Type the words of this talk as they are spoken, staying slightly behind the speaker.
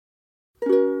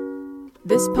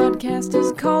This podcast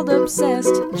is called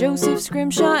Obsessed. Joseph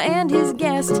Scrimshaw and his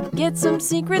guest get some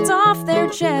secrets off their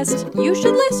chest. You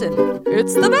should listen.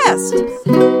 It's the best.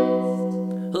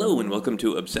 Hello and welcome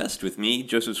to Obsessed with me,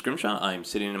 Joseph Scrimshaw. I'm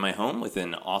sitting in my home with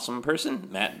an awesome person,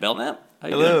 Matt Belknap.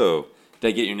 Hello. Did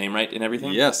I get your name right and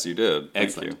everything? Yes, you did.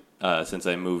 Excellent. Thank you. Since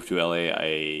I moved to LA,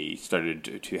 I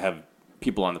started to have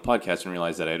people on the podcast and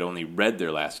realized that I'd only read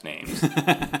their last names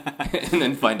and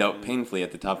then find out painfully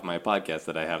at the top of my podcast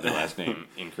that I have their last name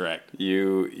incorrect.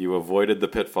 You avoided the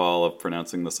pitfall of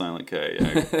pronouncing the silent K.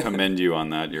 I commend you on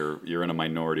that. You're in a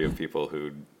minority of people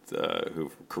who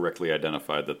correctly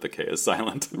identified that the K is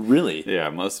silent. Really? Yeah,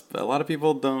 a lot of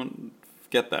people don't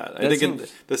get that. I think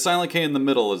the silent K in the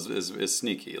middle is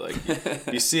sneaky. Like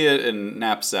you see it in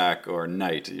knapsack or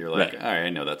night, you're like, right. All right, I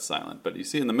know that's silent. But you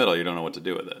see it in the middle, you don't know what to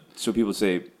do with it. So people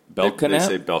say Belknap? They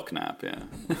say Belknap, yeah.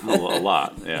 A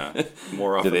lot, yeah.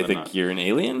 More often Do they than think not. you're an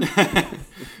alien?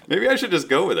 Maybe I should just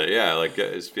go with it, yeah. Like,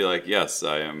 just be like, yes,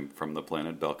 I am from the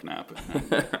planet Belknap.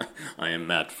 I am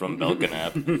Matt from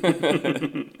Belknap.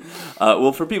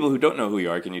 Well, for people who don't know who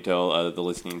you are, can you tell the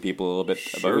listening people a little bit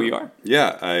about who you are?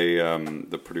 Yeah, I am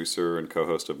the producer and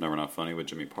co-host of Never Not Funny with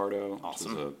Jimmy Pardo,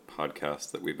 Awesome. which is a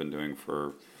podcast that we've been doing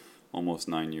for almost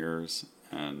 9 years.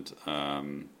 And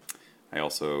I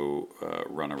also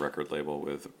run a record label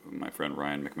with my friend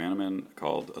Ryan McManaman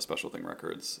called A Special Thing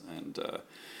Records. And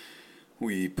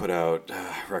we put out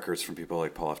records from people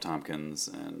like Paul F. Tompkins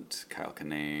and Kyle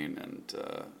Kinane and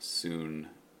soon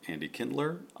Andy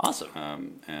Kindler.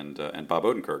 Awesome. And Bob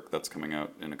Odenkirk. That's coming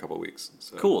out in a couple of weeks.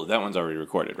 So Cool. That one's already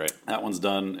recorded, right? that one's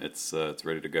done. It's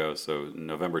ready to go. So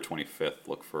November 25th,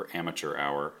 look for Amateur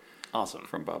Hour. Awesome.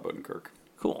 From Bob Odenkirk.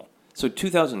 Cool. So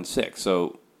 2006.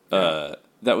 So that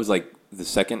was like the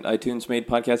second iTunes made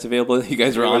podcast available. You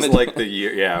guys were on it. It was like the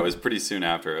year. Yeah, it was pretty soon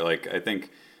after. Like I think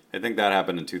that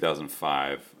happened in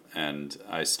 2005, and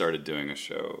I started doing a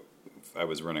show. I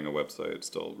was running a website,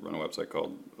 still run a website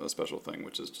called A Special Thing,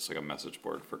 which is just like a message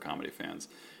board for comedy fans,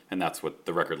 and that's what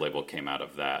the record label came out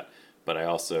of that. But I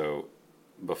also,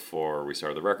 before we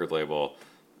started the record label,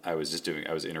 I was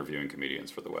interviewing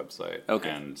comedians for the website. Okay.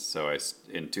 And so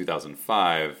in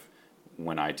 2005,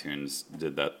 when iTunes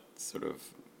did that sort of,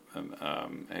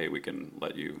 hey, we can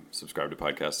let you subscribe to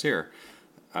podcasts here,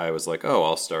 I was like, oh,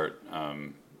 I'll start.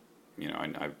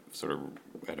 I sort of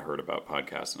had heard about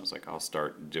podcasts, and I was like, I'll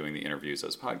start doing the interviews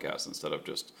as podcasts instead of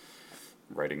just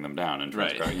writing them down and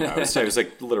transcribing. Right. I was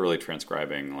like literally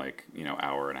transcribing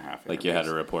hour and a half. Like you had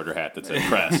a reporter hat that said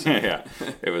press. Yeah,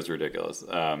 it was ridiculous.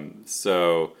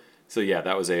 So yeah,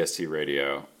 that was AST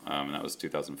Radio, and that was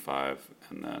 2005,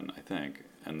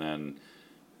 and then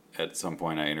at some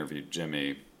point I interviewed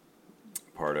Jimmy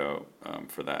Pardo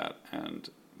for that, and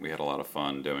we had a lot of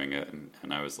fun doing it,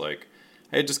 and I was like,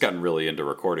 I had just gotten really into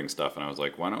recording stuff, and I was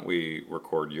like, why don't we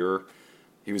record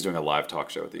he was doing a live talk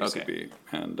show at the UCB, Okay.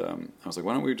 and I was like,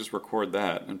 why don't we just record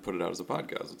that and put it out as a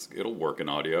podcast? It'll work in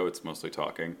audio, it's mostly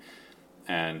talking.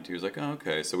 And he was like, oh,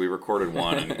 okay. So we recorded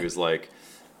one, and he was like,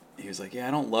 yeah,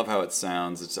 I don't love how it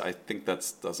sounds. I think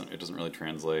it doesn't really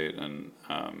translate, and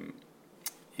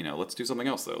let's do something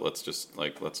else though. Let's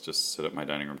just sit at my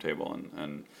dining room table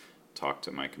and talk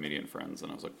to my comedian friends. And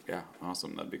I was like, yeah,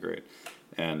 awesome, that'd be great.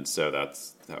 And so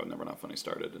that's how Never Not Funny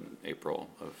started in April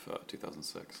of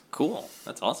 2006. Cool.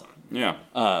 That's awesome. Yeah.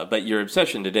 But your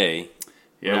obsession today,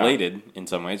 related in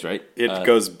some ways, right? It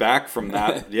goes back from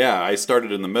that. Yeah, I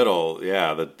started in the middle.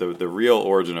 Yeah, the real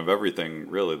origin of everything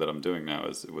really that I'm doing now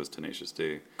was Tenacious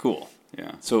D. Cool.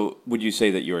 Yeah. So would you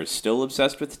say that you're still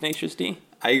obsessed with Tenacious D?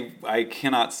 I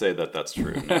cannot say that that's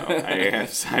true. No,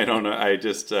 I don't know. I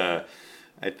just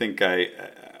I think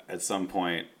at some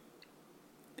point.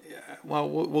 Well,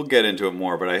 we'll get into it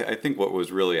more, but I think what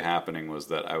was really happening was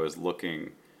that I was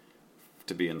looking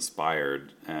to be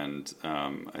inspired, and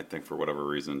I think for whatever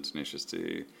reason, Tenacious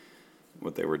D,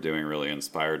 what they were doing really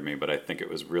inspired me, but I think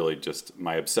it was really just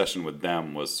my obsession with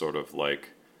them was sort of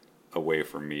like a way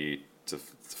for me to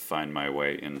find my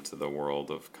way into the world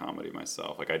of comedy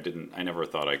myself. Like I never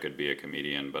thought I could be a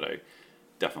comedian, but I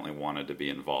definitely wanted to be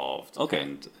involved. Okay.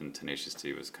 And Tenacious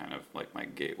D was kind of like my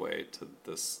gateway to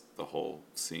the whole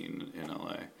scene in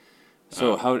LA.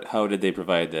 So how did they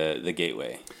provide the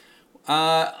gateway?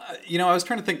 I was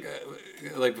trying to think,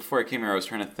 before I came here, I was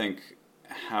trying to think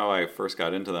how I first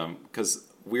got into them, because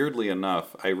weirdly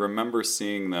enough, I remember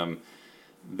seeing them.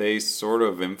 They sort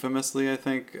of infamously, I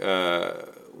think,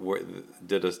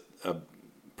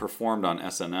 performed on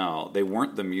SNL. They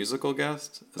weren't the musical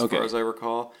guest, as far as I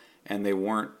recall, and they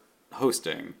weren't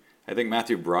hosting. I think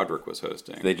Matthew Broderick was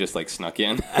hosting. They just snuck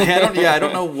in? I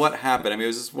don't know what happened. I mean, it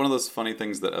was just one of those funny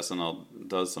things that SNL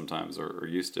does sometimes, or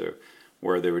used to,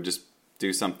 where they would just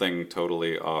do something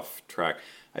totally off track.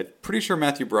 I'm pretty sure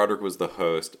Matthew Broderick was the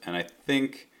host, and I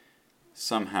think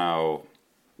somehow,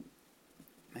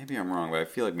 maybe I'm wrong, but I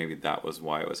feel like maybe that was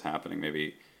why it was happening.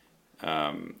 Maybe,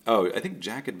 I think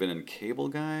Jack had been in Cable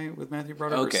Guy with Matthew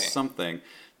Broderick or something.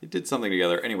 They did something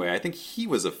together. Anyway, I think he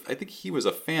was a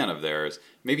fan of theirs.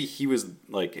 Maybe he was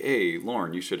like, "Hey,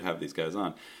 Lauren, you should have these guys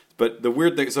on." But the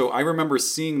weird thing, so I remember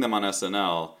seeing them on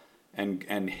SNL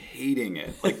and hating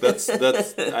it. Like that's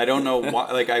I don't know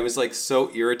why. Like I was like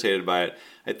so irritated by it.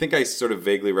 I think I sort of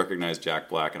vaguely recognized Jack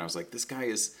Black, and I was like, this guy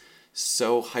is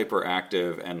so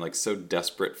hyperactive and like so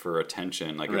desperate for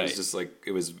attention. Like it was just like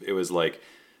it was like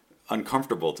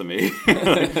uncomfortable to me.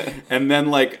 And then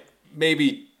like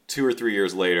maybe 2 or 3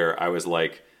 years later, I was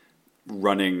like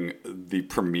running the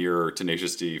premier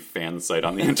Tenacious D fan site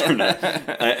on the internet.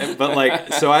 But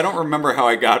like, so I don't remember how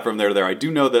I got from there to there. I do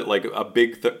know that like a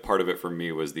big part of it for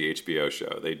me was the HBO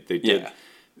show. They did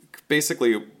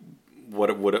basically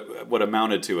what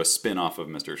amounted to a spin-off of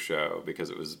Mr. Show, because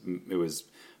it was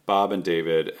Bob and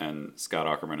David and Scott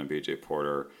Aukerman and BJ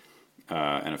Porter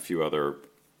and a few other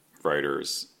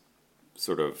writers.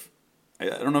 Sort of, I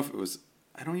don't know if it was.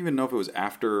 I don't even know if it was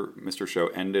after Mr. Show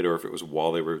ended or if it was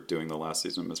while they were doing the last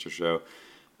season of Mr. Show.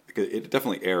 It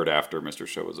definitely aired after Mr.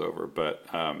 Show was over, but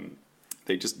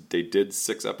they did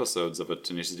 6 episodes of a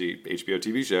Tenacious D HBO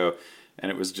TV show, and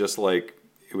it was just like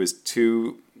it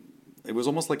was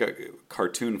almost like a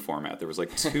cartoon format. There was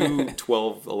like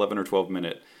 11 or 12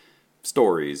 minute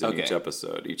stories in each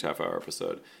episode, each half-hour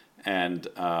episode, and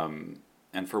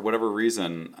for whatever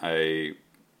reason, I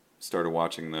started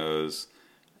watching those.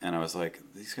 And I was like,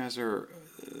 these guys are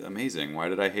amazing. Why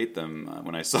did I hate them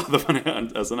when I saw them on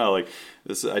SNL? Like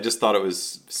this, I just thought it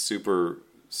was super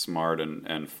smart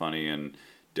and funny and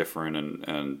different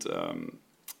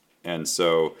and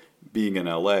so being in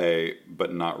LA,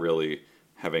 but not really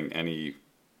having any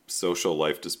social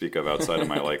life to speak of outside of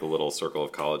my like little circle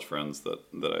of college friends that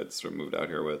I'd sort of moved out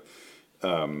here with.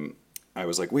 I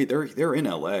was like, wait, they're in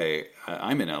LA.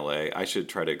 I'm in LA. I should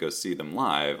try to go see them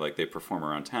live. Like they perform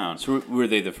around town. So were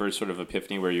they the first sort of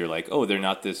epiphany where you're like, oh, they're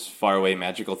not this far away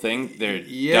magical thing. They're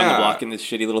down the block in this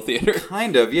shitty little theater.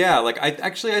 Kind of, yeah. Like I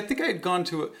think I had gone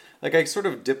to like I sort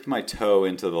of dipped my toe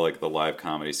into the live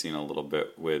comedy scene a little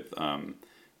bit with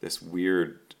this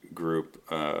weird group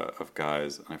of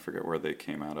guys. And I forget where they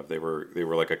came out of. They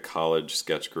were like a college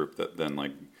sketch group that then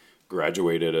like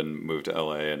graduated and moved to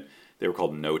LA, and they were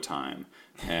called No Time,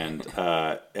 and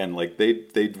like they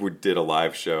did a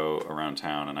live show around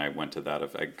town, and I went to that.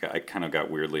 I kind of got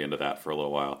weirdly into that for a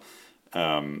little while,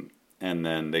 and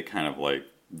then they kind of like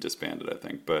disbanded, I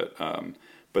think.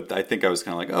 But I think I was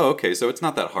kind of like, oh, okay, so it's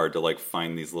not that hard to like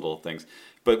find these little things.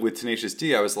 But with Tenacious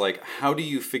D, I was like, how do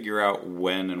you figure out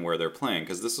when and where they're playing?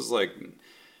 Because this was like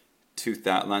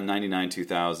 99,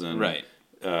 2000, right?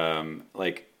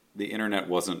 Like the internet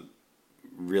wasn't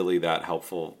really that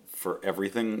helpful for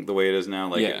everything the way it is now.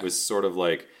 Like it was sort of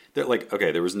like there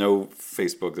was no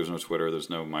Facebook, there's no Twitter, there's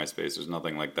no MySpace, there's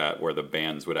nothing like that where the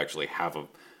bands would actually have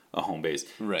a home base.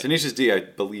 Right. Tenacious D, I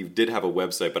believe, did have a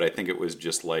website, but I think it was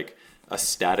just like a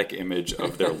static image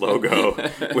of their logo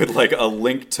with like a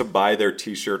link to buy their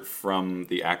T-shirt from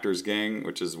the Actors Gang,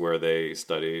 which is where they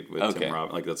studied with Tim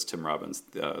Robbins. Like that's Tim Robbins'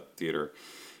 theater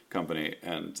company,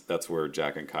 and that's where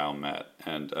Jack and Kyle met.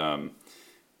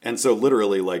 And so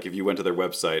literally, like, if you went to their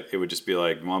website, it would just be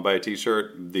like, want to buy a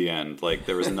T-shirt? The end. Like,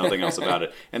 there was nothing else about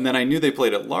it. And then I knew they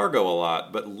played at Largo a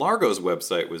lot, but Largo's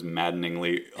website was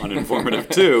maddeningly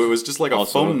uninformative, too. It was just like a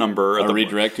phone number. A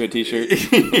redirect to a T-shirt?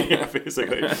 Yeah,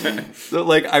 basically. So,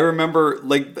 like, I remember,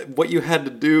 like, what you had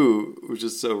to do, which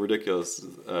is so ridiculous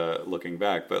looking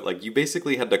back, but, like, you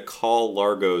basically had to call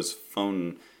Largo's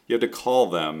phone. You had to call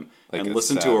them like and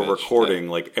listen to a recording,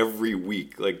 like, every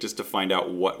week, like, just to find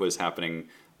out what was happening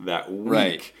that week.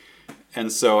 Right.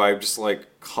 And so I just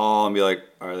like call and be like,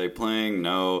 are they playing?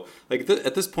 No. Like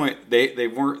at this point they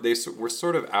were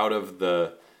sort of out of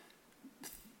the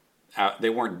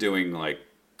they weren't doing like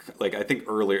I think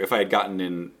earlier, if I had gotten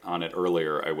in on it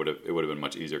earlier, it would have been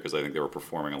much easier, because I think they were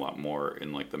performing a lot more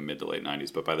in like the mid to late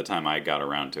 90s. But by the time I got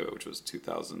around to it, which was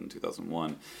 2000,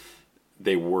 2001,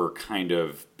 they were kind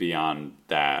of beyond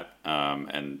that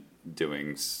and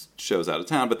doing shows out of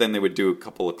town, but then they would do a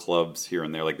couple of clubs here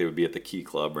and there. Like they would be at the Key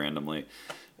Club randomly.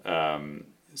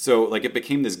 So like it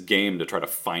became this game to try to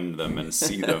find them and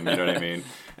see them, you know what I mean?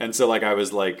 And so like I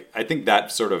was like, I think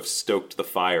that sort of stoked the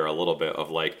fire a little bit of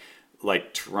like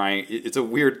trying. It's a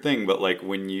weird thing, but like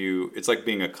it's like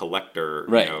being a collector,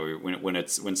 right? You know,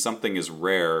 when something is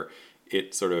rare,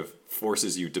 it sort of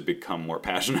forces you to become more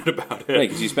passionate about it. Right,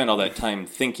 because you spend all that time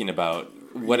thinking about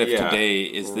what if Yeah. today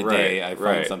is the Right, day I find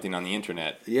right. something on the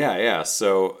internet? Yeah.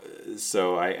 So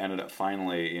I ended up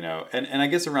finally, and I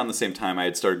guess around the same time I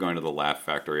had started going to the Laugh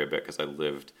Factory a bit because I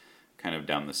lived kind of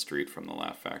down the street from the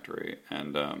Laugh Factory,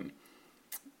 and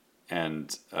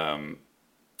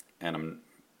I'm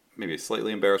maybe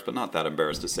slightly embarrassed, but not that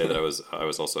embarrassed to say that I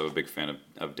was also a big fan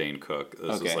of Dane Cook.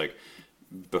 This was like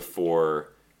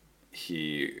before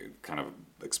he kind of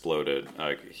exploded.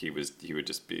 Like he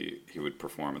would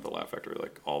perform at the Laugh Factory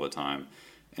like all the time,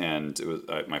 and it was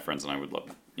my friends and I would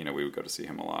love, we would go to see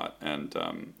him a lot, and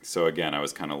so again I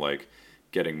was kind of like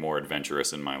getting more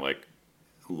adventurous in my like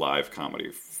live comedy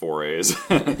forays,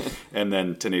 and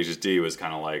then Tenacious D was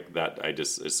kind of like that. It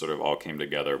sort of all came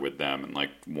together with them, and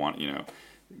like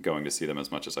going to see them as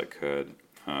much as I could,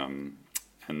 and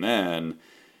then.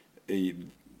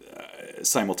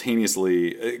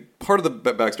 Simultaneously, part of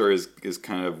the backstory is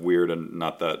kind of weird and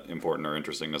not that important or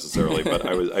interesting necessarily. But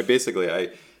I was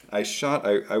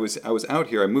out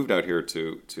here. I moved out here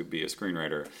to be a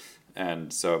screenwriter,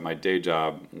 and so my day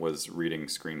job was reading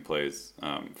screenplays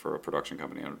for a production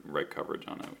company and write coverage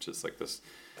on it, which is like this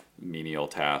menial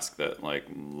task that like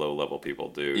low level people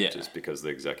do just because the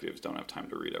executives don't have time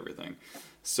to read everything.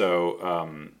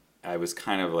 So. I was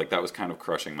kind of like, that was kind of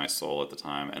crushing my soul at the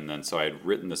time. And then, so I had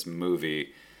written this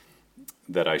movie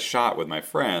that I shot with my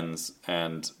friends,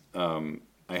 and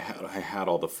I had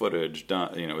all the footage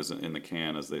done, it was in the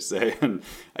can, as they say. And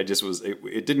I just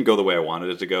it didn't go the way I wanted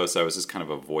it to go. So I was just kind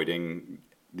of avoiding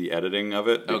the editing of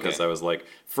it because I was like,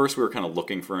 first we were kind of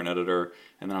looking for an editor,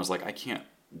 and then I was like, I can't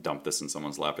dump this in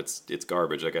someone's lap. It's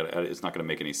garbage. It's not going to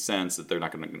make any sense. That they're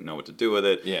not going to know what to do with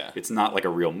it. Yeah. It's not like a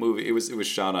real movie. It was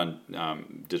shot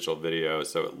on digital video,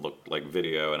 so it looked like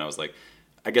video. And I was like,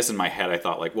 I guess in my head I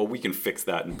thought like, well, we can fix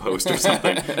that in post or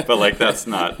something. But like that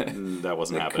wasn't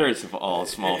the happening. Curse of all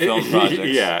small film projects.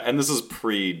 Yeah, and this is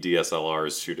pre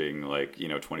DSLRs shooting like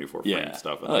 24 frame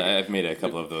stuff. And, I've made a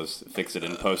couple of those fix it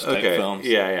in post type films.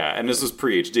 Yeah, and this was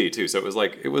pre HD too, so it was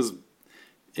like it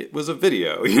was a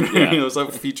video, it was a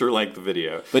feature-length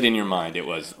video. But in your mind, it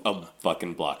was a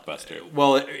fucking blockbuster.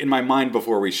 Well, in my mind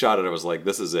before we shot it, I was like,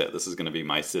 "This is it. This is going to be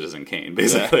my Citizen Kane."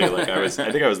 Basically, like I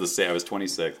think I was the same. I was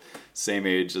 26, same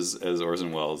age as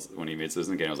Orson Welles when he made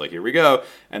Citizen Kane. I was like, "Here we go."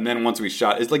 And then once we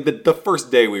shot, it's like the first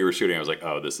day we were shooting, I was like,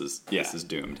 "Oh, this is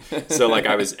doomed." So like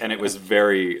I was, and it was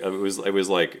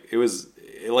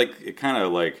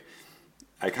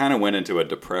I kind of went into a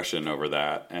depression over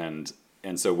that, and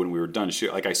so when we were done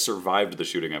shooting, like I survived the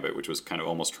shooting of it, which was kind of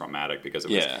almost traumatic because it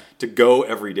was to go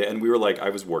every day. And we were like, I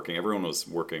was working, everyone was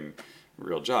working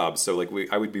real jobs. So like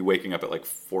I would be waking up at like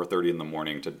 4:30 in the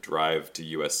morning to drive to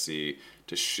USC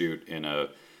to shoot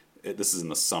this is in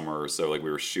the summer. So like we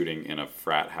were shooting in a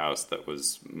frat house that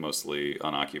was mostly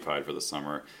unoccupied for the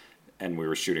summer. And we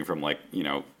were shooting from like,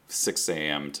 6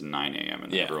 a.m. to 9 a.m.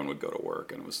 and everyone would go to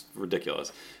work, and it was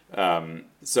ridiculous.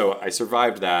 So I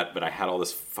survived that, but I had all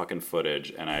this fucking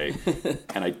footage, and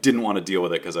I didn't want to deal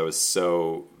with it because I was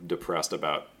so depressed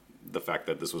about the fact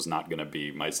that this was not going to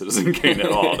be my Citizen Kane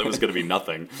at all. There was going to be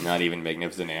nothing. Not even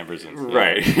Magnificent Ambersons.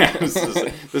 Right. Yeah,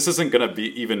 this isn't going to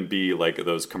even be like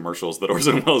those commercials that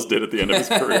Orson Welles did at the end of his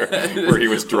career where he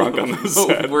was drunk on the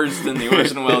set. Worse than the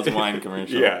Orson Welles wine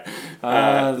commercial. Yeah.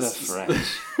 The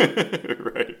French.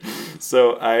 Right.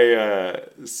 So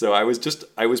I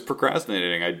was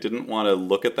procrastinating. I didn't want to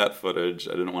look at that footage.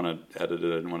 I didn't want to edit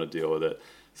it. I didn't want to deal with it.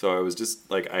 So I was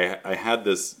just like, I had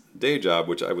this day job,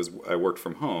 which I worked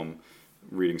from home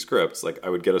reading scripts. Like I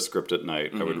would get a script at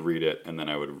night, I would read it, and then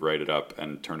I would write it up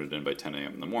and turn it in by 10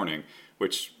 a.m. in the morning,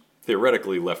 which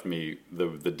theoretically left me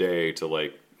the day to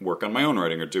like work on my own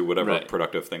writing or do whatever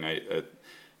productive thing I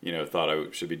thought I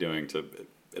should be doing to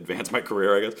advance my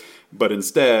career, I guess. But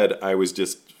instead, I was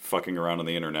just fucking around on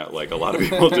the internet like a lot of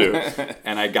people do.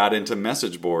 And I got into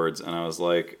message boards, and I was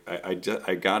like,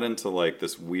 I got into like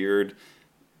this weird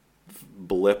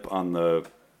blip on the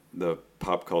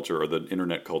pop culture or the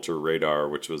internet culture radar,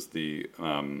 which was the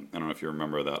I don't know if you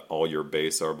remember that all your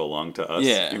base are belong to us.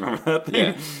 Yeah. You remember that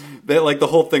thing? That like the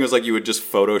whole thing was like you would just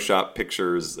Photoshop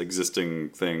pictures, existing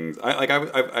things.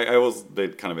 I was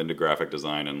kind of into graphic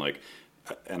design, and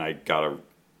I got a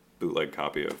bootleg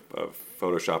copy of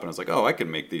Photoshop, and I was like, oh, I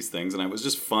can make these things, and it was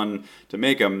just fun to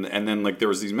make them. And then like there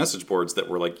was these message boards that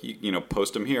were like,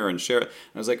 post them here and share it.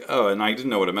 And I was like, oh, and I didn't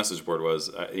know what a message board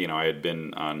was. I had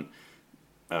been on,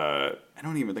 I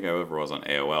don't even think I ever was on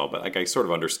AOL, but like I sort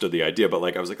of understood the idea. But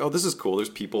like I was like, oh, this is cool. There's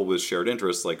people with shared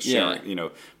interests, like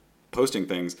sharing, posting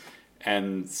things.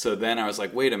 And so then I was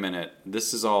like, wait a minute,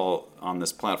 this is all on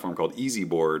this platform called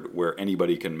EasyBoard, where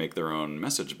anybody can make their own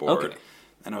message board. Okay.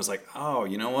 And I was like, oh,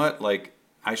 you know what? Like,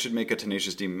 I should make a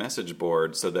Tenacious D message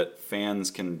board so that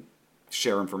fans can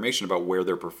share information about where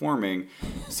they're performing,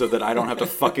 so that I don't have to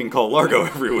fucking call Largo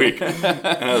every week. And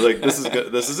I was like, this is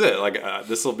good. This is it. Like,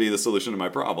 this will be the solution to my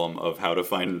problem of how to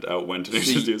find out when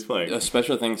Tenacious D is playing. A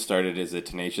special thing started as a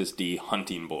Tenacious D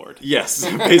hunting board. Yes,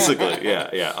 basically,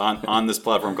 yeah. On this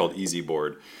platform called Easy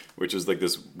Board, which is like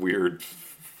this weird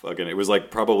fucking. It was like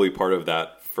probably part of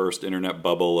that first internet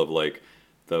bubble of like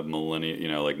the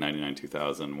millennium, like 99,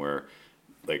 2000, where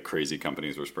like crazy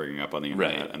companies were springing up on the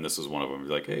internet, right. And this was one of them.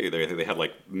 Like, hey, they had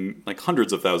like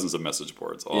hundreds of thousands of message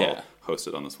boards all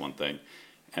hosted on this one thing,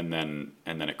 and then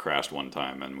it crashed one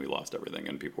time, and we lost everything,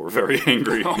 and people were very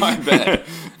angry. Oh, I bet.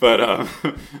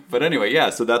 but anyway, yeah.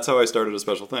 So that's how I started a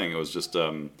special thing. It was just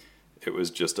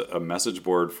a message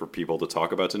board for people to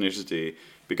talk about Tenacious D,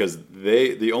 because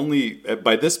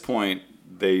by this point.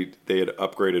 They had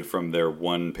upgraded from their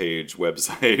one-page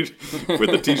website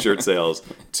with the T-shirt sales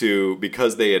to,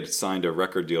 because they had signed a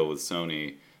record deal with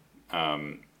Sony.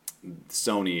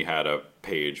 Sony had a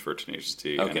page for Tenacious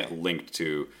D, and it linked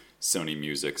to Sony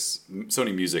Music's.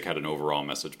 Sony Music had an overall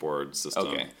message board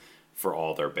system for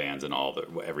all their bands and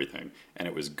everything, and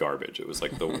it was garbage. It was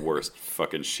like the worst,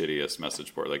 fucking shittiest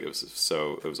message board. Like it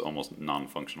was almost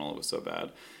non-functional. It was so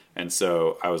bad, and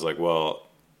so I was like, well,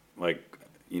 like.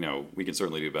 We can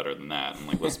certainly do better than that. And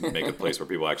like, let's make a place where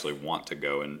people actually want to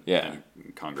go and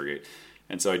congregate.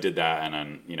 And so I did that. And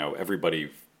then,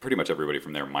 pretty much everybody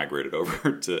from there migrated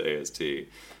over to AST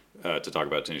to talk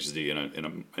about Tenacious D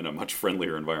in a much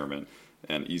friendlier environment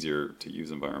and easier to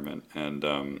use environment. And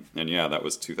yeah, that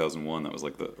was 2001. That was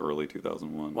like the early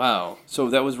 2001. Wow. So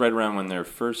that was right around when their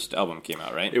first album came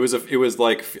out, right? It was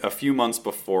like a few months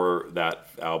before that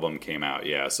album came out.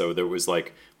 Yeah. So there was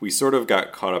like, we sort of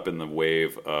got caught up in the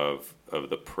wave of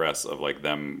the press of like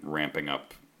them ramping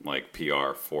up like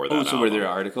PR for that. Oh, so were there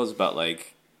articles about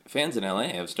like fans in LA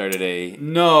have started a?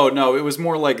 No, it was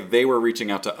more like they were reaching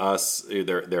out to us.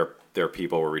 Their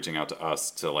people were reaching out to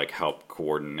us to like help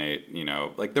coordinate.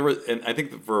 Like there was, and I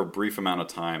think for a brief amount of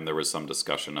time there was some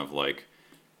discussion of like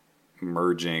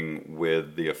merging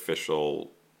with the official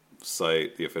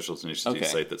site, the official Tenacious D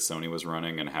site that Sony was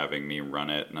running, and having me run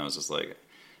it. And I was just like.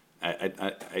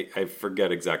 I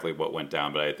forget exactly what went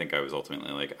down, but I think I was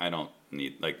ultimately like, I don't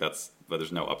need, like, but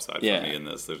there's no upside for me in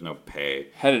this. There's no pay.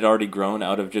 Had it already grown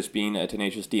out of just being a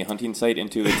Tenacious D hunting site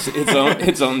into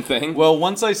its own thing? Well,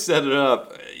 once I set it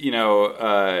up,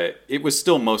 it was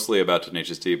still mostly about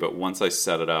Tenacious D, but once I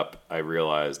set it up, I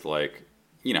realized, like,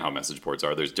 you know how message boards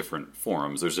are. There's different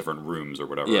forums, there's different rooms or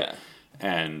whatever. Yeah.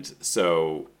 And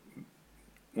so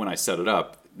when I set it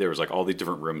up, there was like all these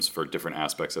different rooms for different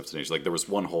aspects of Tenacious. Like there was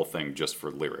one whole thing just for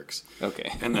lyrics.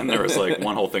 Okay. And then there was like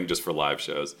one whole thing just for live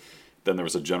shows. Then there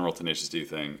was a general Tenacious D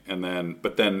thing. And then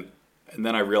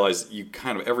I realized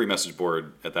every message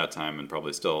board at that time, and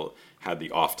probably still, had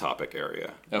the off-topic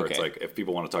area. Where it's like, if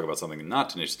people want to talk about something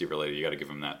not Tenacious D related, you got to give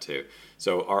them that too.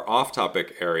 So our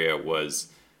off-topic area was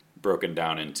broken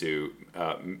down into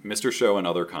Mr. Show and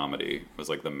Other Comedy was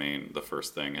like the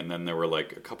first thing. And then there were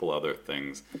like a couple other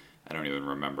things. I don't even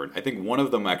remember. I think one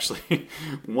of them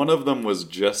was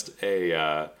just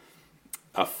a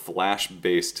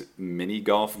Flash-based mini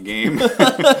golf game.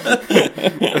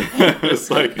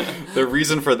 It's like the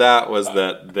reason for that was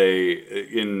that they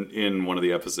in one of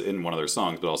the episodes, in one of their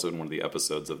songs, but also in one of the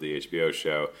episodes of the HBO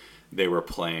show, they were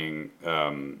playing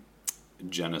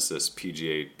Genesis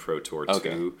PGA Pro Tour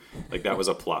 2. Like that was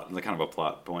a plot, like kind of a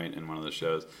plot point in one of the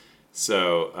shows.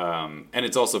 So, and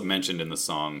it's also mentioned in the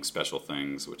song Special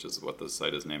Things, which is what the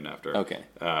site is named after. Okay.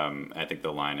 I think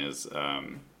the line is, oh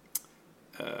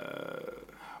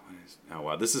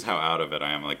wow, this is how out of it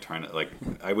I am. Like trying to, like,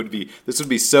 this would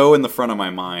be so in the front of my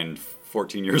mind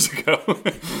 14 years ago.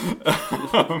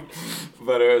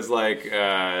 But it was like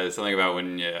something about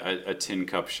when a tin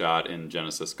cup shot in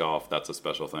Genesis Golf, that's a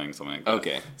special thing, something like that.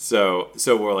 Okay. So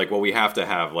we're like, well, we have to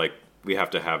have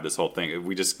this whole thing.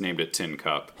 We just named it Tin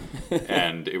Cup,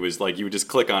 and it was like you would just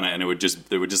click on it, and it would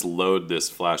just load this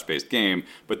Flash-based game.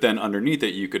 But then underneath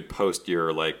it, you could post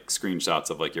your like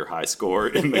screenshots of like your high score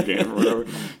in the game or whatever.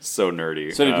 So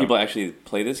nerdy. So did people actually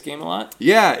play this game a lot?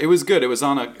 Yeah, it was good. It was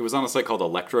on a site called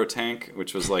Electro Tank,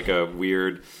 which was like a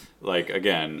weird, like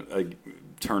again, a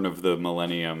turn of the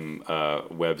millennium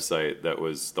website. That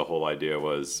was the whole idea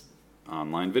was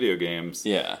online video games.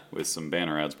 Yeah, with some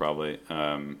banner ads probably.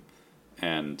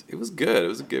 And it was good.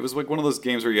 It was like one of those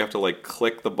games where you have to like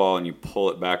click the ball and you pull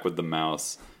it back with the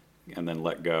mouse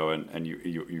let go, and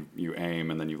you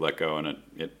aim, and then you let go, and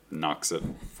it knocks it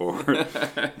forward.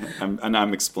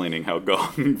 I'm explaining how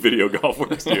video golf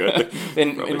works to you.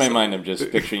 In my mind, I'm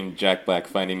just picturing Jack Black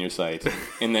finding your sight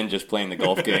and then just playing the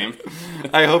golf game.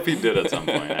 I hope he did at some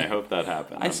point. I hope that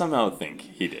happened. I somehow think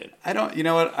he did. I don't. You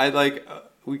know what? I like.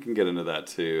 We can get into that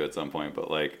too at some point, but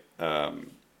like.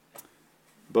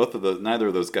 Neither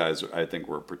of those guys, I think,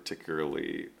 were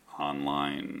particularly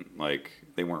online. Like,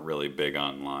 they weren't really big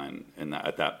online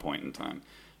at that point in time.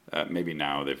 Maybe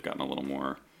now they've gotten a little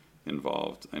more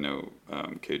involved. I know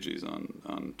KG's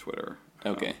on Twitter.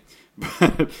 Okay.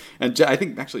 And I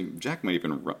think actually Jack might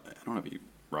even run, I don't know if he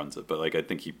runs it, but like I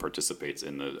think he participates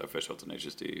in the official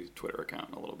Tenacious D Twitter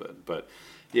account a little bit. But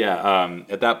yeah,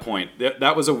 at that point,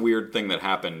 that was a weird thing that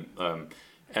happened.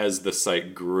 As the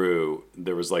site grew,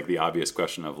 there was like the obvious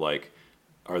question of like,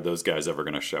 are those guys ever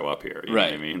going to show up here? You know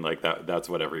what I mean? Like that's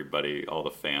what everybody, all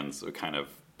the fans kind of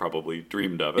probably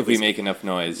dreamed of. If we make enough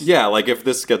noise. Yeah, like if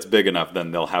this gets big enough,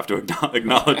 then they'll have to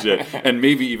acknowledge it and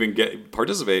maybe even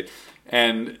participate.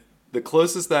 And the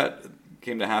closest that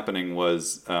came to happening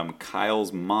was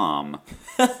Kyle's mom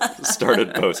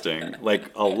started posting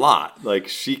like a lot. Like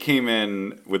she came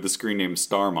in with the screen name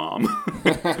Star Mom,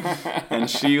 and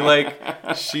she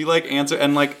answered,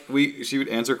 and like she would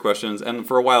answer questions, and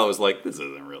for a while it was like this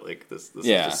isn't really this is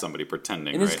just somebody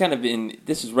pretending. And this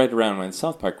this is right around when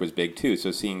South Park was big too. So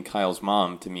seeing Kyle's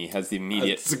mom to me has the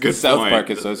immediate South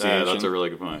Park association. Yeah, that's a really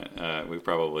good point.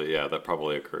 That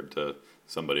probably occurred to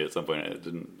somebody at some point.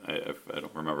 I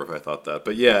don't remember if I thought that,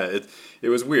 but yeah, it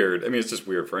was weird. I mean, it's just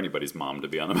weird for anybody's mom to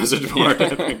be on the message board,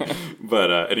 I think.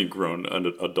 But any grown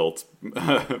adult's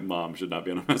mom should not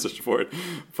be on a message board.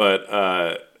 But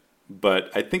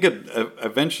I think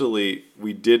eventually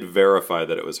we did verify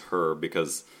that it was her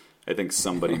because I think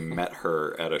somebody met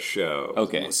her at a show.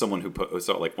 Okay, someone who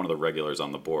like one of the regulars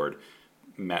on the board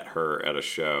met her at a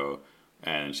show.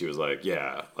 And she was like,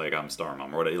 "Yeah, like I'm Star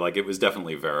Mom," or whatever. Like it was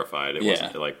definitely verified. It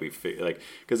wasn't like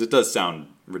because it does sound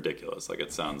ridiculous. Like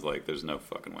it sounds like there's no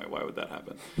fucking way. Why would that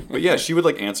happen? But yeah, she would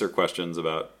like answer questions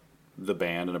about the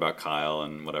band and about Kyle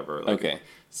and whatever. Like, okay.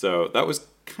 So that was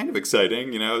kind of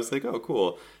exciting. You know, I was like, "Oh,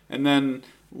 cool." And then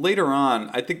later on,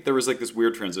 I think there was like this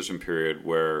weird transition period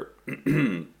where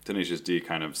Tenacious D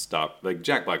kind of stopped. Like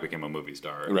Jack Black became a movie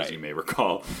star, as you may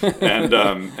recall,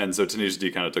 and so Tenacious D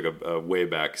kind of took a way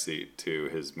back seat to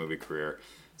his movie career.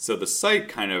 So the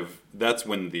site that's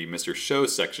when the Mr. Show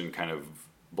section kind of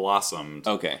blossomed,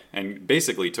 and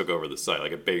basically took over the site.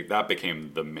 Like that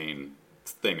became the main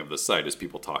thing of the site is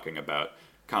people talking about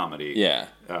comedy,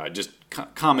 just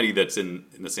comedy that's in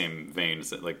the same vein,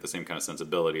 like the same kind of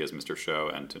sensibility as Mr. Show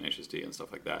and Tenacious D and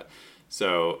stuff like that.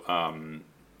 So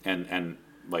and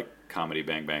like Comedy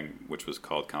Bang Bang, which was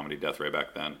called Comedy Death Ray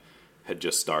back then, had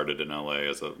just started in LA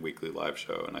as a weekly live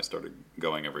show, and I started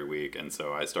going every week, and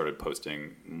so I started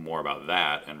posting more about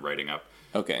that and writing up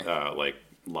like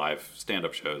live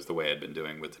stand-up shows the way I'd been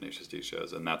doing with Tenacious D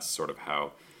shows, and that's sort of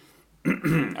how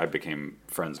I became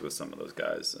friends with some of those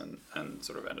guys and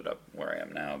sort of ended up where I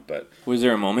am now. But was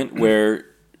there a moment where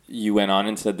you went on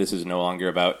and said, this is no longer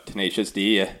about Tenacious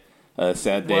D, a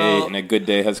sad day and a good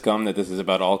day has come, that this is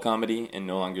about all comedy and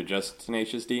no longer just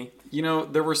Tenacious D? You know,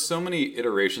 there were so many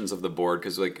iterations of the board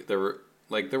because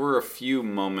there were a few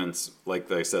moments,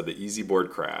 like I said, the Easy board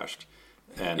crashed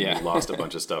and we lost a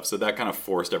bunch of stuff. So that kind of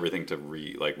forced everything to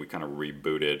we kind of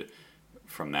rebooted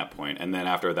from that point, and then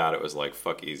after that it was like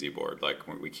fuck Easy board, like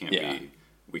we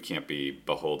can't be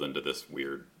beholden to this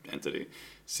weird entity,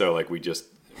 so like we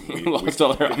lost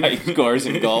all our high scores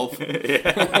in golf.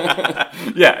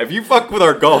 If you fuck with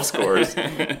our golf scores,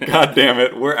 god damn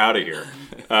it, we're out of here.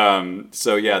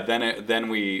 So yeah, then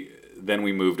we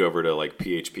moved over to like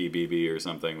PHP BB or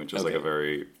something, which is like a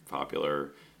very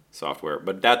popular software,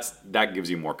 but that gives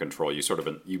you more control.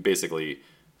 You basically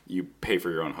you pay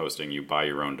for your own hosting, you buy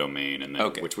your own domain, and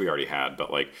then, which we already had,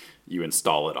 but like you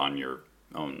install it on your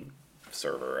own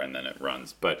server and then it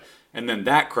runs. And then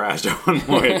that crashed at one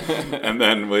point, and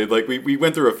then we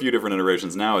went through a few different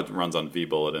iterations. Now it runs on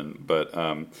vBulletin,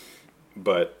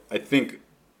 but I think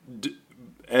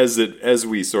as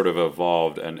we sort of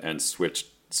evolved and switched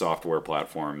software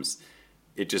platforms,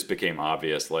 it just became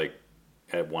obvious. Like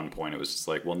at one point, it was just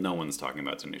like, well, no one's talking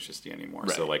about Tenacious D anymore.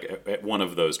 Right. So like at one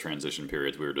of those transition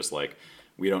periods, we were just like,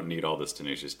 we don't need all this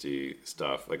Tenacious D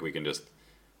stuff. Like we can just.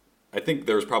 I think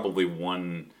there was probably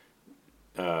one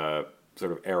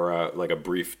sort of era, like a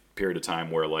brief period of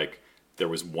time where like there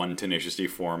was one Tenacious D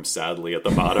forum sadly at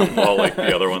the bottom while like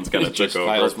the other ones kind of took over.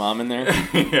 Kyle's mom in there.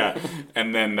 Yeah,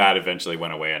 and then that eventually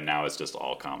went away, and now it's just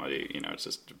all comedy. You know, it's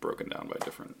just broken down by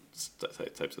different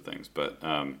types of things.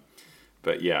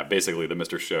 but yeah, basically the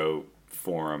Mr. Show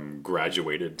forum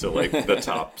graduated to like the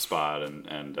top spot,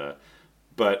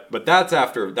 but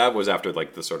that was after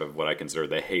like the sort of what I consider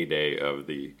the heyday of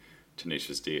the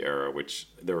Tenacious D era, which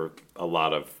there were a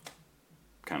lot of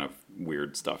kind of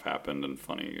weird stuff happened and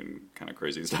funny and kind of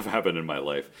crazy stuff happened in my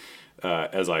life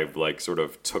as I like sort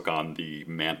of took on the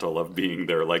mantle of being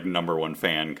their like number one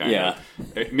fan kind of.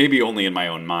 Maybe only in my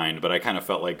own mind, but I kind of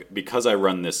felt like because I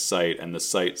run this site and the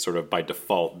site sort of by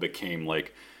default became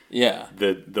like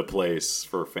the place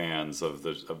for fans of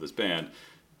this band,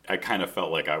 I kind of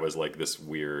felt like I was like this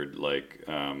weird like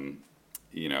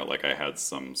like I had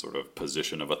some sort of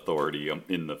position of authority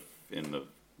in the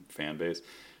fan base.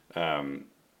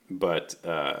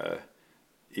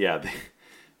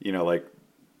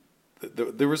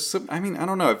 There was some. I mean, I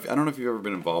don't know if you've ever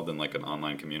been involved in like an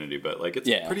online community, but like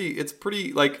it's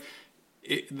pretty like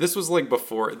this was like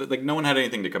before like no one had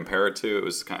anything to compare it to. It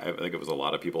was kind of like it was a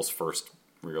lot of people's first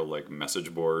real like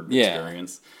message board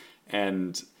experience,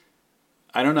 and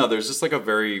I don't know. There's just like a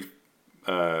very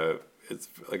it's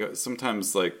like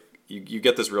sometimes like you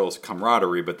get this real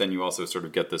camaraderie, but then you also sort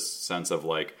of get this sense of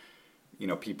like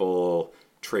people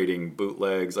trading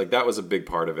bootlegs. Like that was a big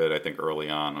part of it. I think early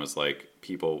on was like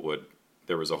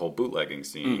there was a whole bootlegging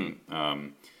scene.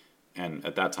 And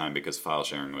at that time, because file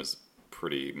sharing was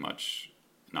pretty much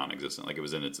non-existent, like it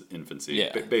was in its infancy,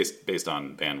 based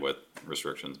on bandwidth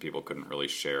restrictions, people couldn't really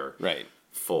share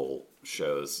full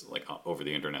shows like over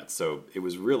the internet. So it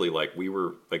was really like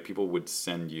people would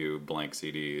send you blank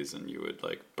CDs and you would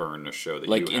like burn a show that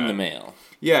like you had. in the mail.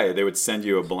 Yeah, they would send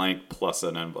you a blank plus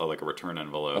like a return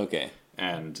envelope. Okay.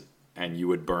 And you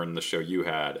would burn the show you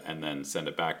had and then send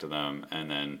it back to them, and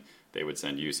then they would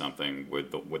send you something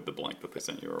with the blank that they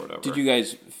sent you or whatever. Did you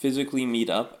guys physically meet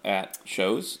up at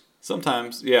shows?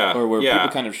 Sometimes, yeah. Or were people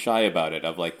kind of shy about it?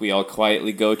 Of like, we all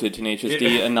quietly go to Tenacious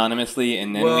D anonymously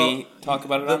and then we talk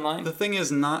about it online? The thing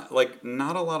is, not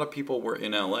a lot of people were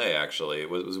in LA, actually. It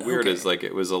was weird is like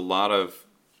it was a lot of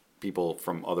people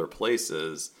from other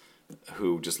places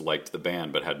who just liked the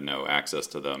band but had no access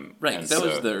to them. Right. And that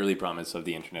was the early promise of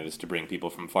the internet, is to bring people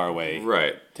from far away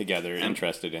together,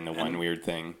 interested in the one weird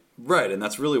thing. Right, and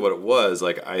that's really what it was.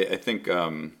 Like, I think,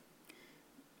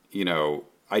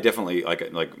 I definitely,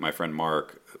 like my friend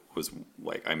Mark was,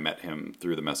 like, I met him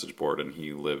through the message board, and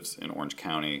he lives in Orange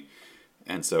County.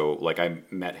 And so, like, I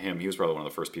met him. He was probably one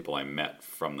of the first people I met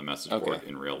from the message board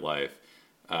in real life,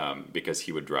 because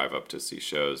he would drive up to see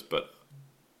shows.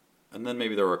 And then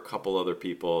maybe there were a couple other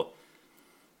people.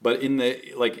 But in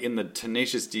the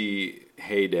Tenacious D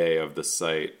heyday of the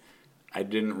site, I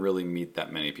didn't really meet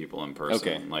that many people in person.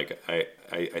 Okay. Like, I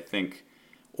think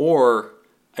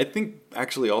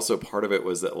actually also part of it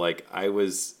was that, like, I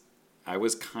was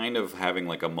kind of having,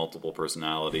 like, a multiple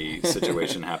personality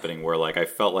situation happening where, like, I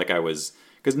felt like I was...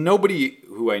 Because nobody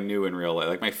who I knew in real life...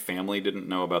 Like, my family didn't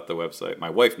know about the website. My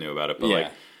wife knew about it, but,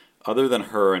 like, other than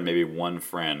her and maybe one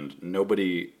friend,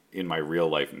 nobody in my real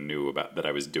life knew about that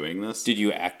I was doing this. Did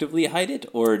you actively hide it,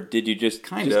 or did you just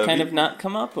kind of not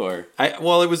come up? Or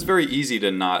well, it was very easy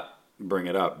to not bring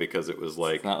it up because it was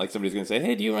like... It's not like somebody's going to say,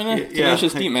 hey, do you run a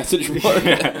Tenacious D message board?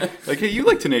 Like, hey, you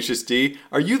like Tenacious D?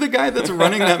 Are you the guy that's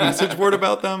running that message board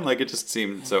about them? Like, it just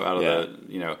seemed so out of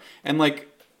the, And, like,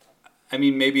 I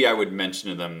mean, maybe I would mention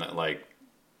to them that, like,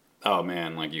 oh,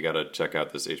 man, like, you got to check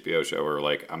out this HBO show, or,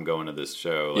 like, I'm going to this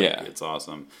show. Like, it's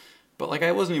awesome. But, like,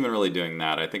 I wasn't even really doing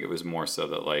that. I think it was more so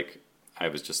that, like, I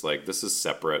was just like, this is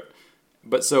separate.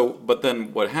 But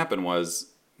then what happened was,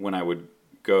 when I would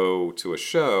go to a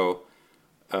show,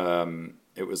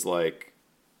 it was like,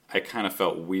 I kind of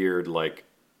felt weird, like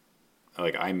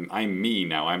I'm me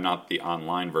now. I'm not the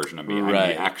online version of me. I'm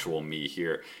the actual me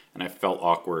here. And I felt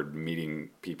awkward meeting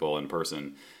people in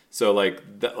person. So, like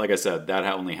I said, that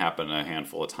only happened a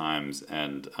handful of times,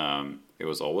 and it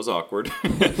was always awkward.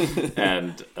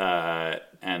 and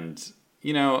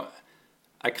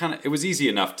it was easy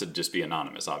enough to just be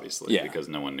anonymous, obviously, because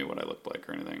no one knew what I looked like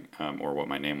or anything, or what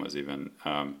my name was even.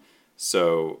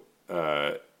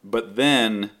 But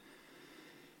then,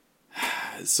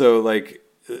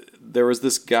 there was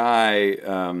this guy,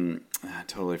 I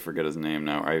totally forget his name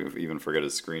now. I even forget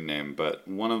his screen name. But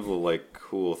one of the, like,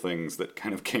 cool things that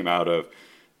kind of came out of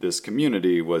this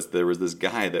community was there was this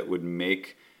guy that would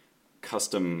make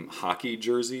custom hockey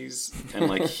jerseys, and,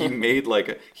 like, he made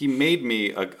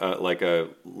me a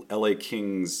LA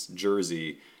Kings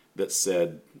jersey that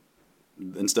said,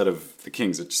 instead of the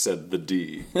Kings, it said the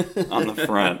D on the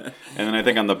front, and then I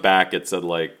think on the back it said,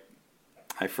 like,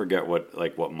 I forget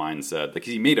what mine said. Like,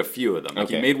 he made a few of them. Like,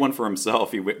 he made one for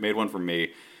himself. He made one for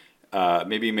me.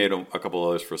 Maybe he made a couple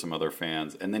others for some other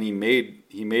fans, and then he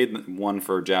made one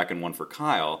for Jack and one for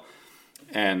Kyle,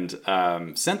 and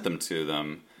sent them to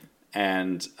them.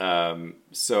 And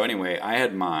so anyway, I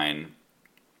had mine,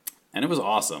 and it was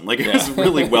awesome. Like, it was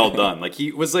really well done. Like,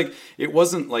 he was like, it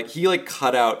wasn't like he like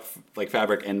cut out like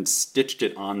fabric and stitched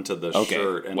it onto the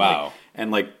shirt,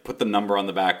 and like put the number on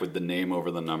the back with the name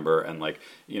over the number, and like,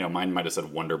 you know, mine might have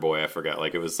said Wonder Boy. I forgot.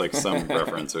 Like, it was like some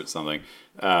reference or something.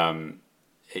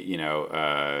 You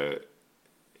know,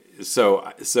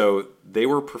 so they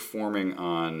were performing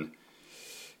on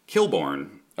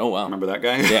Kilborn. Oh wow! Remember that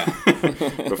guy? Yeah.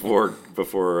 before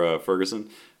Ferguson.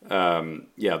 The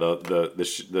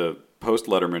post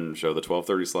Letterman show, the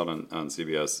 12:30 slot on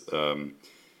CBS,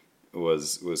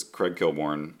 was Craig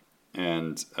Kilborn,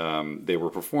 and they were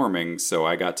performing. So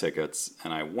I got tickets,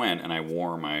 and I went, and I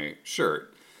wore my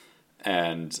shirt,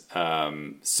 and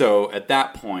so at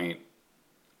that point,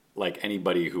 like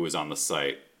anybody who was on the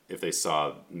site, if they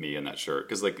saw me in that shirt,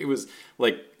 because like it was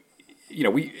like, you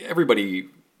know, everybody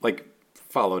like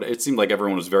followed. It seemed like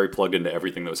everyone was very plugged into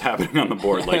everything that was happening on the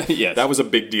board. Like, yes. That was a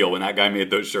big deal when that guy made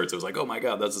those shirts. It was like, oh my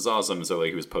God, this is awesome. So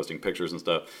like he was posting pictures and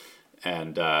stuff.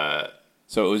 And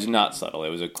so it was not subtle. It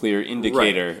was a clear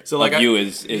indicator right. So like of you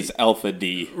is Alpha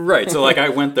D. Right. So like I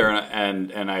went there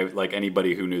and I, like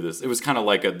anybody who knew this, it was kind of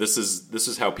like this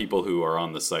is how people who are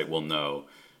on the site will know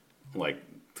like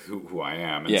who I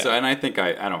am. And so, and I think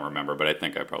I don't remember, but I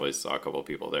think I probably saw a couple of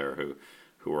people there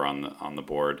who were on the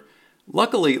board.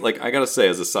 Luckily, like I gotta say,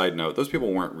 as a side note, those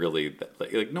people weren't really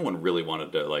like no one really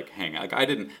wanted to like hang. Like I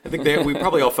think we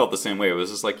probably all felt the same way. It was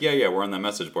just like yeah, we're on that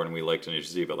message board and we like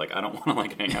Tenacious D, but like I don't want to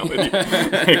like hang out with you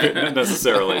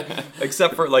necessarily,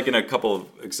 except for like in a couple of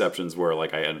exceptions where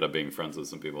like I ended up being friends with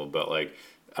some people. But like,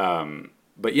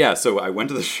 but yeah, so I went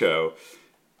to the show.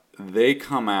 They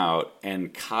come out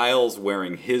and Kyle's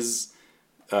wearing his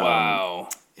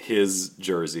his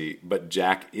jersey, but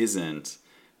Jack isn't.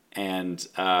 And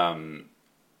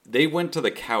they went to the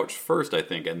couch first, I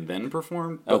think, and then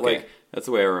performed. But like that's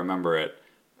the way I remember it.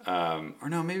 Or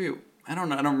no, maybe I don't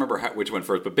know. I don't remember which went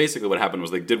first. But basically, what happened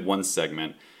was they did one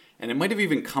segment, and it might have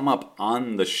even come up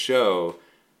on the show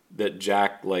that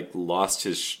Jack like lost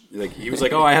his like he was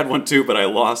like, oh, I had one too, but I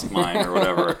lost mine or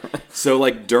whatever. So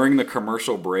like during the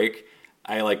commercial break,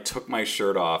 I like took my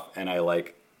shirt off and I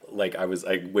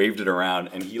waved it around,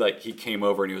 and he came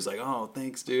over and he was like, oh,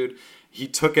 thanks, dude. He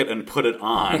took it and put it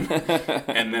on,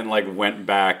 and then like went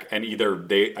back, and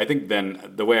I think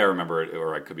then the way I remember it,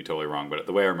 or I could be totally wrong, but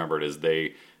the way I remember it is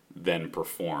they then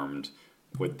performed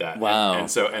with that. Wow.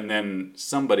 And then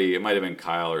somebody, it might have been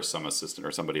Kyle or some assistant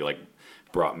or somebody like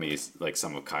brought me like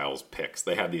some of Kyle's picks.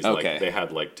 They had these they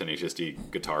had like Tenacious D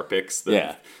guitar picks.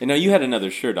 Yeah. And now you had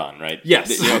another shirt on, right?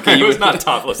 Yes. It was not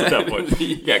topless at that point.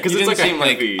 Yeah, because it's like a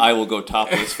heavy... like I will go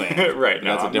topless fan. Right.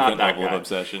 No, that's a different level of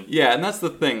obsession. Yeah, and that's the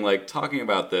thing. Like talking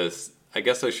about this, I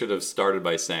guess I should have started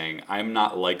by saying I'm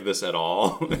not like this at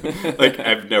all. Like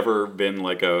I've never been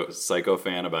like a psycho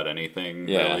fan about anything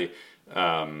really.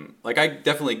 Like I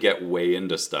definitely get way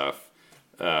into stuff,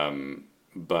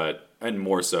 but. And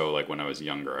more so, like when I was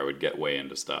younger, I would get way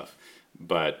into stuff.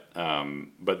 But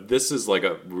this is like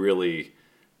a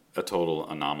total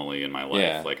anomaly in my life.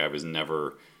 Yeah. Like I was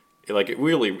never, like it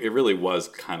really was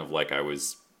kind of like I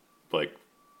was like,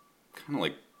 kind of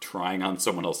like trying on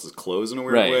someone else's clothes in a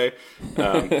weird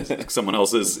way. Someone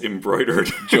else's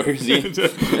embroidered jersey,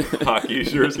 hockey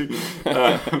jersey.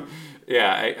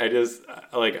 I just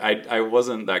like I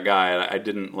wasn't that guy. I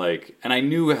didn't like, and I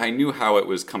knew how it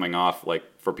was coming off. Like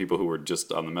for people who were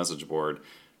just on the message board,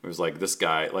 it was like this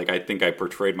guy. Like I think I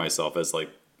portrayed myself as like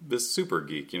this super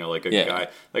geek, you know, like a guy.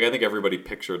 Like I think everybody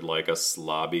pictured like a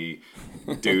slobby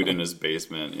dude in his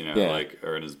basement, you know, like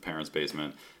or in his parents'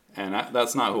 basement, and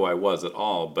that's not who I was at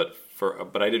all. But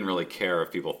I didn't really care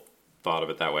if people thought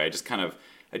of it that way. I just kind of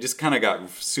got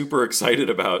super excited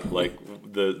about like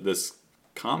this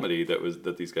comedy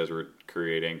that these guys were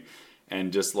creating,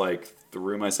 and just like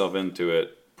threw myself into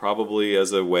it, probably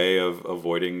as a way of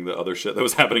avoiding the other shit that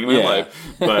was happening in my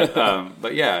life. But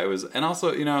yeah, it was. And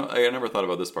also, you know, I never thought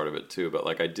about this part of it too, but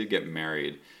like I did get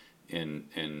married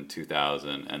in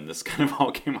 2000, and this kind of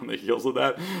all came on the heels of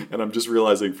that, and I'm just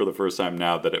realizing for the first time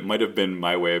now that it might have been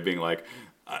my way of being like,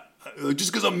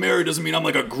 just because I'm married doesn't mean I'm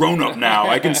like a grown up now.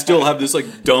 I can still have this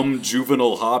like dumb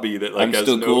juvenile hobby that like I'm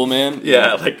still cool, man.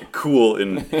 Yeah, like cool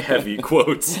in heavy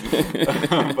quotes.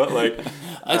 But like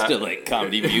I still like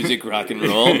comedy, music, rock and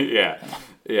roll. Yeah.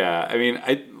 I mean,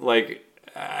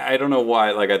 I don't know why.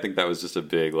 Like I think that was just a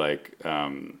big like,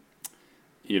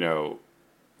 you know,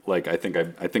 like I think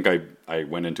I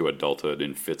went into adulthood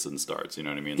in fits and starts. You know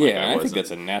what I mean? Like, I think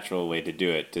that's a natural way to do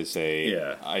it. To say,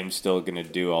 Yeah. I'm still going to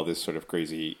do all this sort of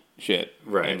crazy shit,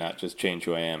 Right. and not just change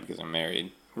who I am because I'm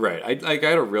married. Right. I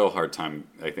had a real hard time,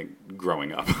 I think,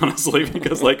 growing up, honestly,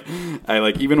 because like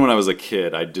even when I was a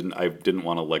kid, I didn't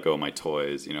want to let go of my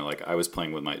toys. You know, like I was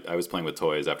playing with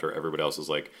toys after everybody else was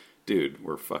like, dude,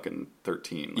 we're fucking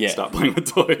 13. Like, stop playing with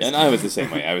toys. And I was the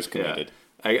same way. I was committed. Yeah.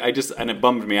 And it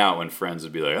bummed me out when friends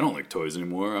would be like, I don't like toys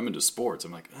anymore. I'm into sports.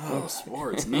 I'm like, oh,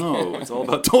 sports. No, it's all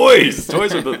about toys.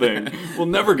 Toys are the thing. We'll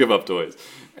never give up toys.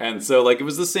 And so, like, it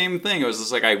was the same thing. It was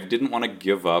just like, I didn't want to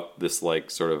give up this, like,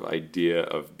 sort of idea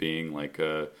of being like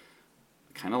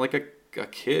kind of like a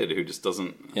kid who just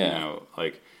doesn't, you know,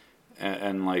 like,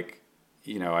 and like,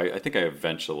 you know, I think I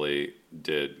eventually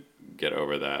did get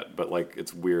over that. But, like,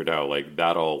 it's weird how, like,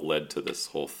 that all led to this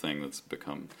whole thing that's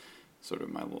become sort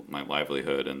of my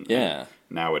livelihood, and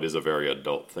now it is a very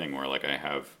adult thing where like I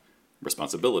have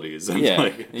responsibilities and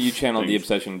like you channel the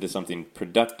obsession into something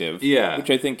productive, which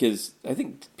I think there's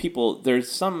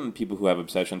some people who have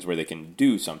obsessions where they can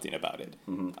do something about it.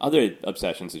 Other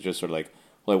obsessions is just sort of like,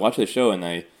 well, I watch the show and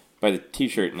I buy the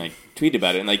t-shirt and I tweet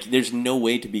about it, and like there's no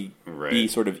way to be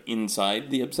sort of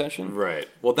inside the obsession. Right.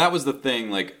 Well, that was the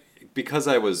thing, like, because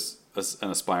I was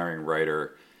an aspiring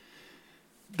writer,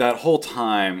 that whole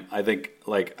time, I think,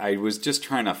 like, I was just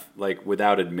trying to, like,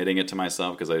 without admitting it to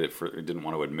myself, because I didn't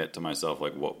want to admit to myself,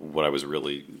 like, what I was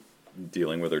really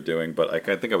dealing with or doing, but, like,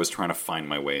 I think I was trying to find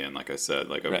my way in, like I said.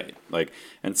 Like, like,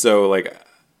 and so, like,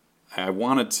 I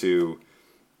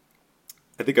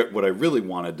think what I really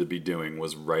wanted to be doing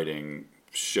was writing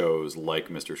shows like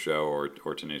Mr. Show or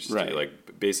Tenacious D,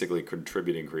 like, basically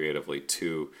contributing creatively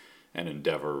to an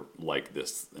endeavor like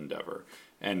this endeavor.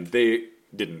 And they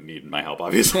didn't need my help,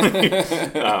 obviously.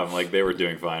 Like, they were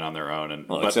doing fine on their own,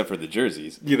 but except for the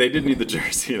jerseys. Yeah, they did need the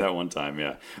jersey that one time.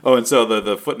 Yeah. Oh, and so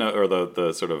the footnote, or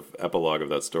the sort of epilogue of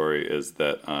that story is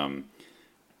that,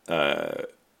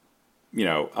 you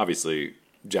know, obviously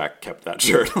Jack kept that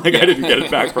shirt. Like, I didn't get it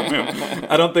back from him.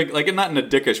 I don't think, like, not in a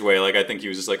dickish way. Like, I think he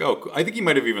was just like, oh, I think he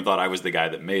might have even thought I was the guy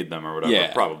that made them or whatever.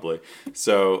 Yeah. Probably.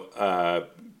 So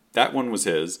that one was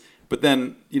his. But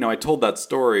then, you know, I told that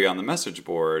story on the message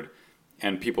board,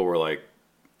 and people were like,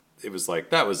 it was like,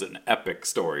 that was an epic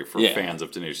story for fans of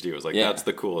Tenacious D. It was like, that's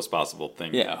the coolest possible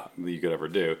thing that you could ever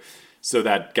do. So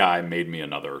that guy made me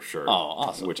another shirt. Oh,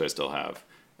 awesome. Which I still have.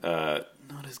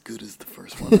 Not as good as the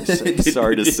first one.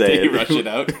 Sorry to say it. Did you rush it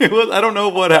out? I don't know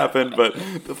what happened, but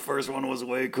the first one was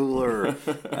way cooler.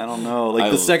 I don't know.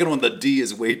 Like, the second one, the D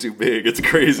is way too big. It's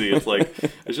crazy. It's like,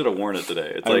 I should have worn it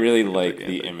today. It's I really like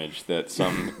the image that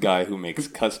some guy who makes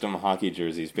custom hockey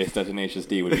jerseys based on Tenacious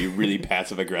D would be really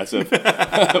passive aggressive.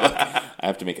 I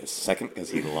have to make a second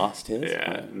because he lost his.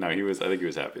 Yeah. No, I think he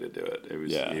was happy to do it.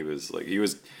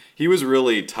 He was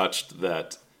really touched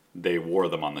that they wore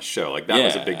them on the show. Like, that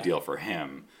was a big deal for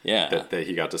him. Yeah. That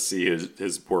he got to see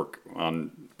his work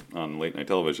on late night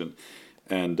television.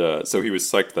 And so he was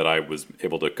psyched that I was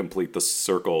able to complete the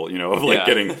circle, you know, of like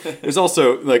getting... There's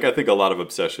also, like, I think a lot of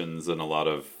obsessions and a lot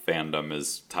of fandom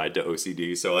is tied to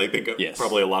OCD. So I think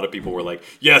probably a lot of people were like,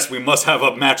 yes, we must have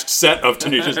a matched set of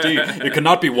Tenacious D. It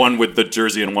cannot be one with the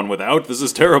jersey and one without. This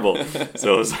is terrible.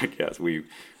 So it was like, yes, we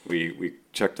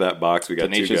checked that box. We got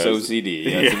Tenacious 2 guys. OCD.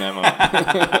 That's an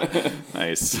MO.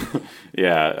 Nice.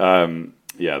 Yeah.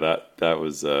 That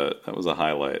was a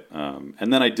highlight.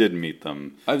 And then I did meet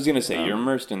them. I was gonna say, you're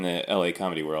immersed in the LA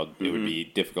comedy world. It would be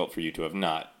difficult for you to have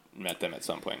not met them at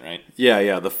some point, right?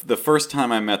 Yeah. The first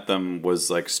time I met them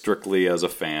was like strictly as a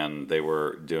fan. They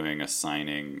were doing a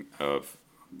signing of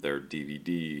their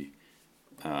DVD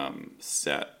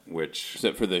set, which... Was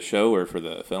it for the show or for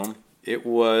the film? It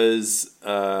was.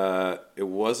 It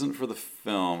wasn't for the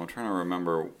film. I'm trying to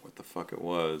remember what the fuck it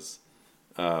was.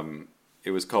 It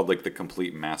was called like the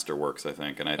Complete Masterworks, I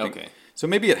think, and I think so.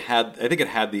 Maybe it had. I think it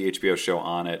had the HBO show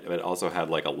on it, but it also had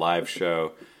like a live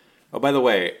show. Oh, by the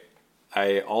way,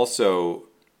 I also,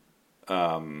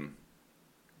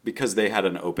 because they had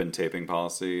an open taping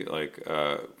policy, like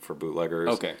for bootleggers.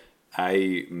 Okay.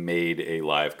 I made a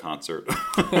live concert,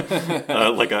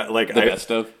 the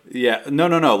best of. Yeah,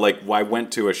 no. Like, I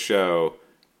went to a show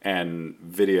and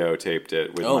videotaped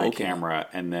it with my camera,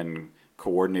 and then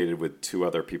coordinated with 2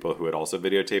 other people who had also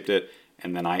videotaped it,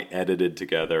 and then I edited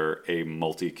together a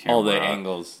multi-camera, all the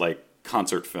angles, like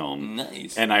concert film.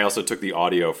 Nice. And I also took the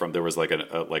audio from. There was like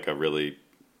a really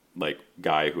like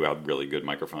guy who had really good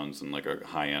microphones and like a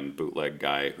high-end bootleg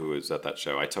guy who was at that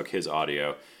show. I took his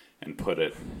audio and put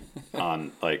it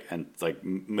on and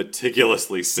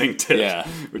meticulously synced it,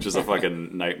 which is a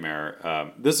fucking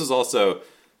nightmare. This was also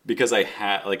because I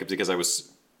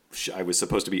was I was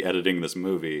supposed to be editing this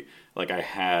movie, like I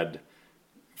had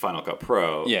Final Cut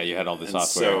Pro. Yeah, you had all the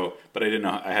software. But I didn't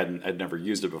know, I'd never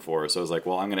used it before. So I was like,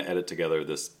 well, I'm going to edit together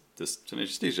this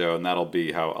Tenacious D show, and that'll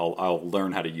be how I'll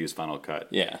learn how to use Final Cut.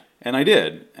 Yeah. And I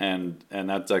did. And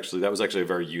that was actually a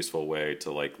very useful way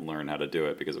to like learn how to do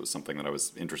it, because it was something that I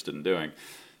was interested in doing.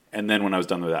 And then when I was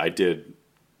done with it, I did,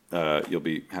 you'll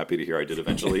be happy to hear, I did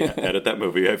eventually edit that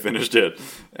movie. I finished it.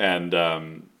 And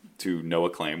to no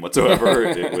acclaim whatsoever.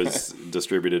 It was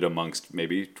distributed amongst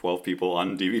maybe 12 people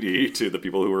on DVD to the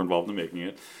people who were involved in making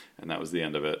it. And that was the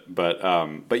end of it. But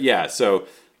yeah,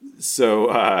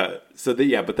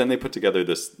 but then they put together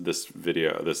this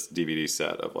DVD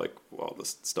set of like all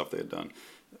this stuff they had done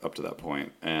up to that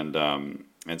point. And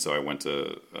so I went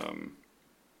to,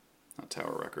 not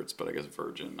Tower Records, but I guess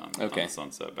Virgin on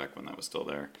Sunset back when that was still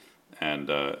there, and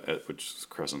which is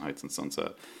Crescent Heights and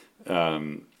Sunset,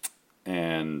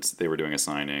 and they were doing a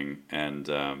signing, and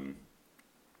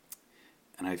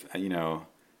I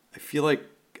feel like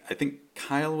I think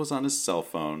Kyle was on his cell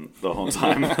phone the whole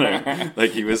time,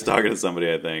 like he was talking to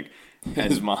somebody, I think.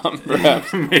 His mom,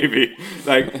 perhaps. Maybe.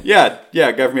 Like, yeah,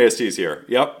 guy from AST's here.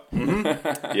 Yep.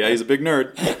 Mm-hmm. Yeah, he's a big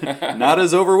nerd. Not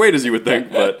as overweight as you would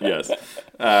think, but yes.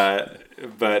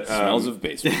 Smells of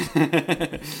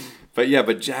basement.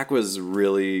 But Jack was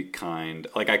really kind.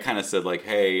 Like, I kind of said, like,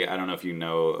 hey, I don't know if you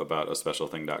know about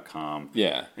aspecialthing.com.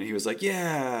 Yeah. And he was like,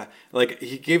 yeah. Like,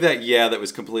 he gave that that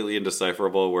was completely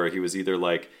indecipherable, where he was either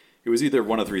like, it was either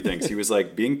one of three things. He was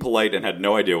like being polite and had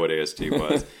no idea what AST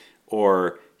was,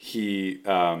 or he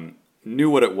knew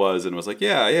what it was and was like,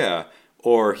 yeah,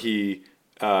 or he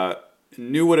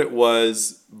knew what it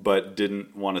was but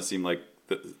didn't want to seem like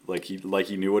he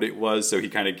knew what it was, so he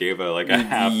kind of gave a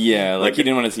half. Yeah, like he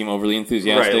didn't want to seem overly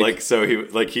enthusiastic. Right, like so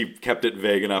he kept it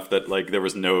vague enough that like there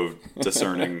was no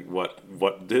discerning what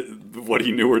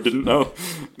he knew or didn't know,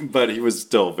 but he was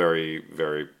still very,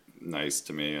 very nice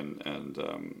to me, and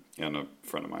a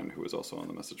friend of mine who was also on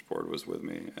the message board was with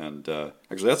me, and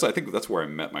actually I think that's where I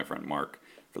met my friend Mark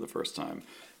for the first time,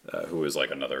 who was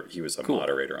he was a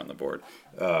moderator on the board,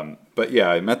 but yeah,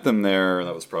 I met them there.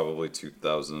 That was probably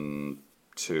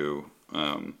 2002,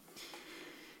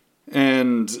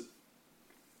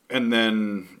 and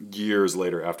then years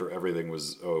later, after everything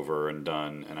was over and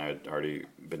done, and I had already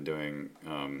been doing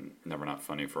Never Not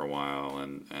Funny for a while,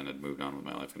 and had moved on with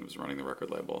my life and was running the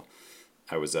record label,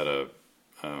 I was at a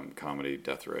comedy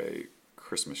Death Ray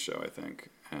Christmas show, I think,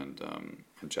 and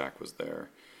Jack was there.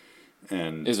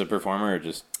 And is a performer or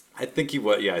just? I think he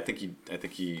was. Yeah, I think he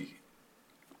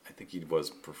was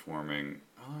performing.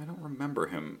 Oh, I don't remember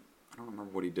him. I don't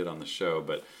remember what he did on the show,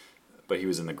 but he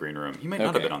was in the green room. He might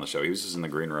not have been on the show. He was just in the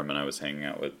green room, and I was hanging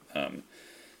out with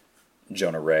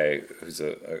Jonah Ray, who's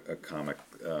a comic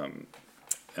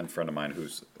and friend of mine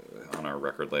who's on our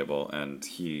record label, and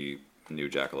he knew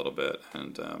Jack a little bit,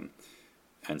 and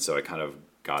so I kind of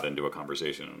got into a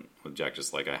conversation with Jack,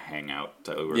 just like a hangout.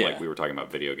 We were talking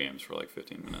about video games for like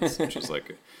 15 minutes, which was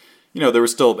like, there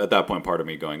was still at that point part of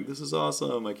me going, "This is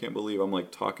awesome! I can't believe I'm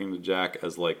like talking to Jack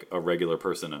as like a regular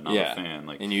person and not a fan."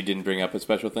 Like, and you didn't bring up a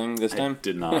special thing this time? I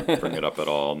did not bring it up at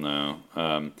all. No.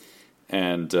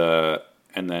 And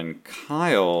then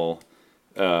Kyle,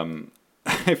 I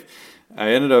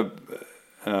ended up.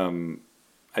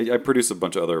 I produce a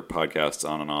bunch of other podcasts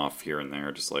on and off here and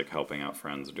there, just like helping out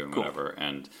friends or doing whatever.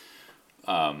 And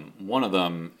one of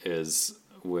them is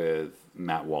with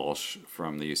Matt Walsh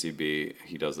from the UCB.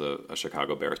 He does a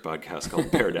Chicago Bears podcast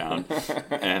called Bear Down,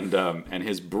 and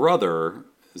his brother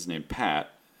is named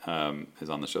Pat. Is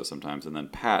on the show sometimes, and then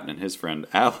Pat and his friend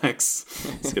Alex.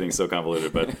 It's getting so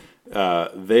convoluted, but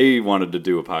they wanted to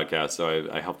do a podcast, so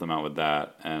I helped them out with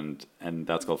that, and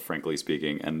that's called Frankly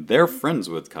Speaking, and they're friends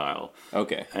with Kyle.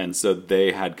 Okay, and so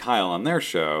they had Kyle on their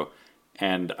show,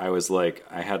 and I was like,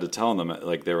 I had to tell them,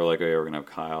 like, they were like, "Oh, yeah, we're gonna have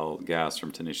Kyle Gass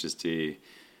from Tenacious D,"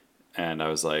 and I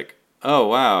was like, "Oh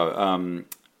wow."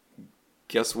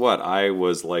 Guess what? I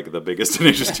was like the biggest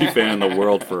Tenacious D fan in the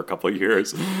world for a couple of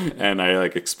years, and I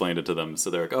like explained it to them. So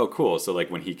they're like, "Oh, cool." So like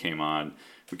when he came on,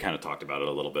 we kind of talked about it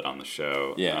a little bit on the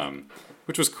show,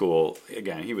 which was cool.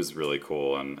 Again, he was really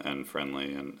cool and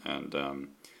friendly, and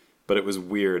but it was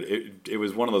weird. It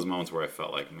was one of those moments where I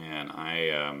felt like, man,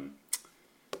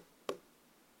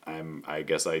 I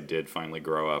guess I did finally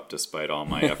grow up despite all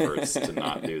my efforts to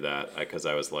not do that, because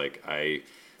I was like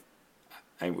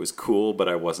I was cool, but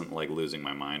I wasn't like losing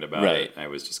my mind about it. I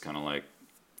was just kind of like,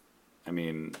 I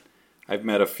mean, I've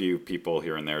met a few people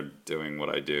here and there doing what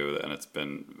I do, and it's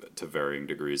been to varying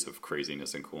degrees of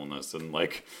craziness and coolness. And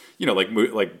like,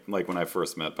 like when I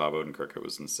first met Bob Odenkirk, it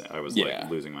was insane. I was like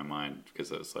losing my mind,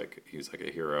 because it was like, he was like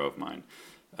a hero of mine.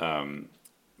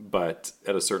 but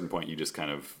at a certain point, you just kind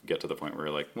of get to the point where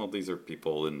you're like, well, these are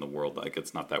people in the world. Like,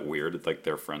 it's not that weird. It's like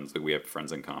they're friends. Like, we have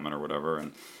friends in common or whatever,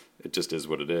 and it just is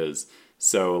what it is.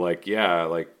 So, like, yeah,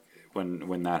 like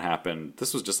when that happened,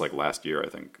 this was just like last year, I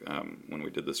think, when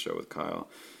we did this show with Kyle,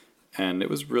 and it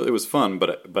was fun.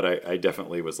 But I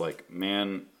definitely was like,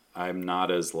 man, I'm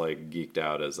not as like geeked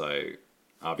out as I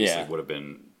obviously would have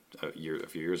been a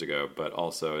few years ago, but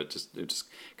also it just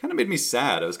kind of made me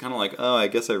sad. I was kind of like, oh, I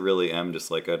guess I really am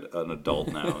just like an adult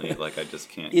now. Like, I just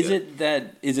can't. Is it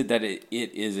that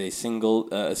it is a signal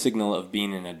of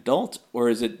being an adult, or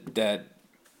is it that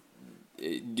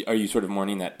are you sort of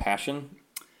mourning that passion?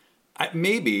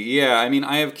 Maybe, yeah. I mean,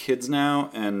 I have kids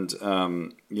now, and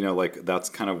like that's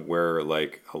kind of where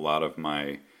like a lot of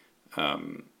my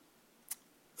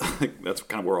that's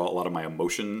kind of where a lot of my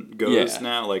emotion goes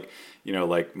now. Like,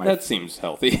 like that seems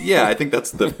healthy. Yeah, I think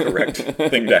that's the correct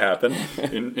thing to happen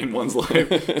in one's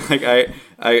life. Like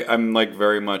I'm like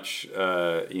very much,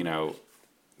 that's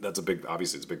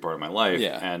obviously it's a big part of my life.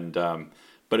 Yeah. And,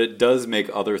 but it does make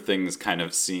other things kind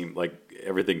of seem like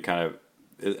everything kind of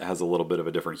it has a little bit of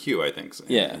a different hue, I think,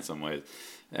 in some ways.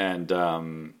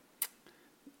 And,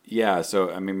 yeah,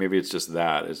 so I mean, maybe it's just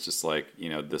that. It's just like,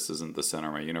 this isn't the center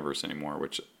of my universe anymore,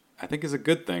 which I think is a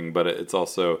good thing, but it's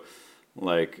also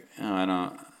like, I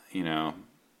don't,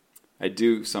 I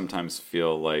do sometimes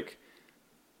feel like,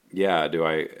 yeah,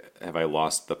 have I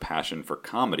lost the passion for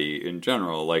comedy in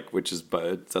general? Like,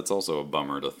 but that's also a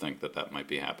bummer to think that might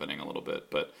be happening a little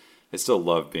bit, but I still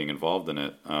love being involved in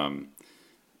it,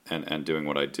 and doing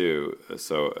what I do.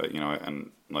 So,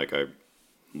 and like, I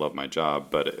love my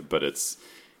job, but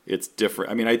it's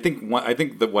different. I mean, I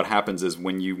think that what happens is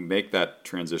when you make that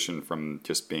transition from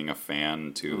just being a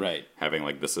fan to having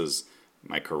like, this is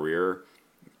my career,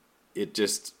 it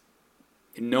just,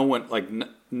 no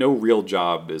real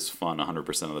job is fun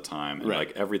 100% of the time. And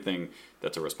like everything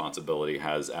that's a responsibility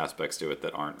has aspects to it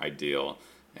that aren't ideal.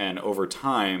 And over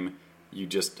time, you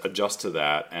just adjust to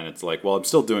that. And it's like, well, I'm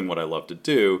still doing what I love to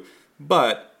do,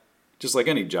 but just like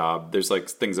any job, there's like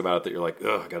things about it that you're like,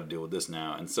 oh, I got to deal with this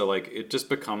now. And so like, it just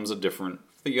becomes you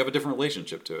have a different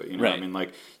relationship to it. You know what I mean?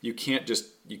 Like you can't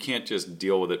just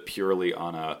deal with it purely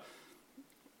on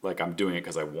like I'm doing it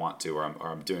because I want to, or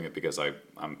I'm doing it because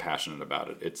I'm passionate about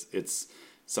it. It's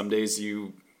some days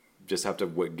you just have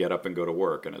to get up and go to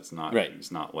work, and it's not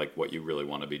like what you really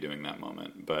want to be doing that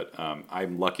moment. But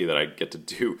I'm lucky that I get to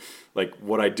do, like,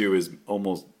 what I do is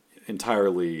almost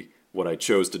entirely what I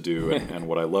chose to do and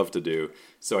what I love to do.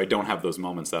 So I don't have those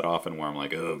moments that often where I'm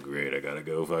like, oh great, I gotta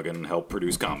go fucking help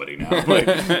produce comedy now. Like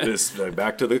this,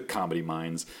 back to the comedy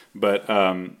mines. But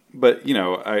I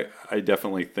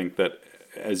definitely think that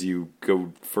as you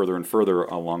go further and further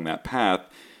along that path,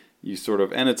 you sort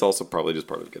of, and it's also probably just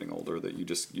part of getting older, that you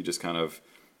just kind of,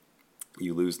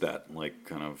 you lose that like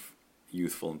kind of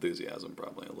youthful enthusiasm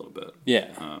probably a little bit.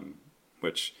 Yeah.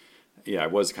 Which, yeah, I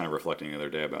was kind of reflecting the other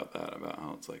day about that, about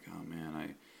how it's like, oh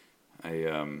man,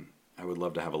 I would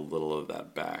love to have a little of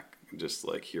that back, just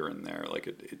like here and there, like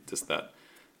it just that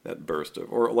burst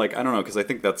of, or like, I don't know, because I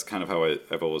think that's kind of how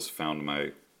I've always found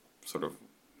my sort of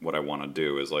what I want to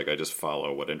do is like I just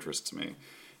follow what interests me,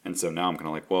 and so now I'm kind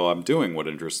of like, well, I'm doing what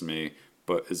interests me,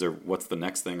 but what's the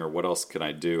next thing, or what else can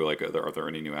I do? Like, are there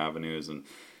any new avenues? And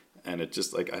it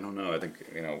just like, I don't know. I think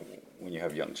when you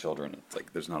have young children, it's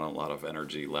like there's not a lot of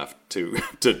energy left to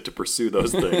pursue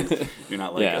those things. You're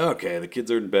not like, okay, the kids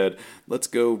are in bed, let's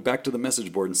go back to the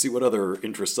message board and see what other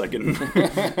interests I can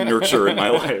nurture in my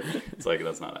life. It's like,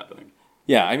 that's not happening.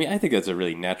 Yeah, I mean, I think that's a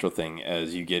really natural thing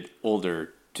as you get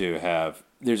older to have.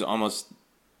 There's almost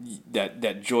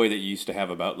that joy that you used to have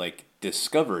about like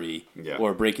discovery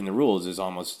or breaking the rules is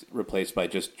almost replaced by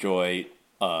just joy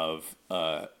of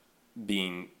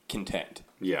being content.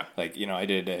 Yeah. Like, I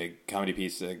did a comedy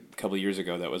piece a couple of years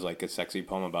ago that was like a sexy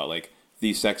poem about like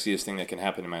the sexiest thing that can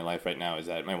happen in my life right now is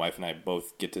that my wife and I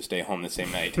both get to stay home the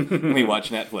same night and we watch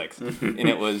Netflix. And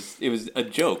it was a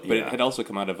joke, but it had also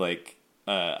come out of like,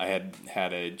 I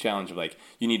had a challenge of like,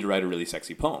 you need to write a really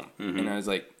sexy poem. Mm-hmm. And I was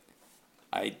like,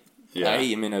 I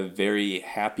am in a very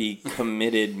happy,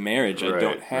 committed marriage. I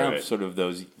don't have sort of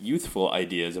those youthful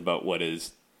ideas about what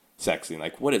is sexy.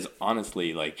 Like, what is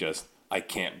honestly like just, I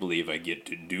can't believe I get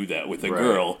to do that with a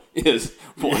girl is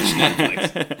watch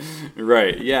Netflix.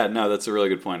 Right. Yeah, no, that's a really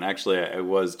good point. Actually, I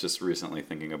was just recently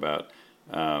thinking about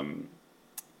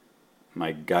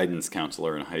my guidance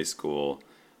counselor in high school.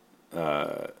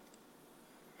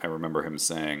 I remember him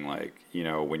saying, like,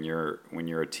 when you're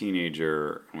a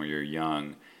teenager, when you're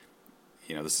young,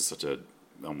 this is such a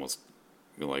almost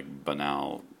like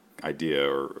banal idea,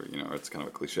 or it's kind of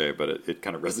a cliche, but it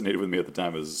kind of resonated with me at the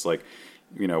time. It was just like,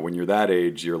 when you're that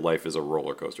age, your life is a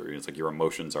roller coaster. It's like your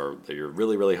emotions you're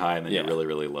really, really high, and then you're really,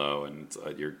 really low, and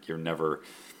you're never,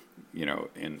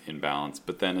 in balance.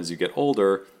 But then as you get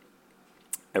older,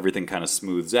 everything kind of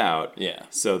smooths out,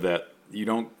 so that you're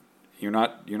not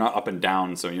up and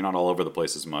down, so you're not all over the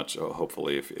place as much.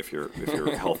 Hopefully, if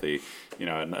you're healthy,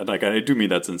 and like I do mean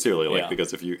that sincerely,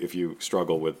 because if you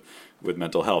struggle with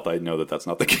mental health, I know that that's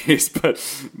not the case, but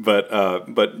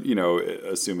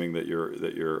assuming that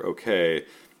you're okay,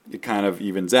 it kind of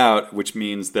evens out, which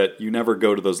means that you never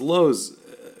go to those lows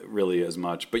really as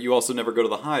much, but you also never go to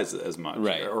the highs as much,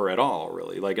 or at all,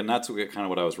 really. And that's kind of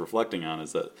what I was reflecting on,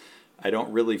 is that I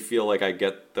don't really feel like I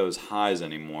get those highs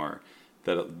anymore,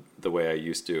 that the way I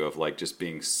used to, of just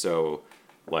being so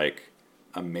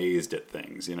amazed at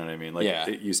things. You know what I mean?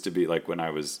 It used to be when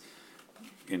I was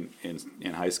in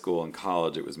high school and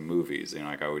college, it was movies.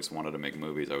 I always wanted to make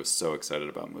movies. I was so excited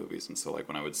about movies, and so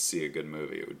when I would see a good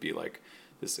movie, it would be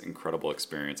this incredible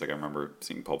experience. I remember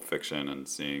seeing Pulp Fiction and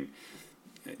seeing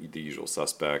The Usual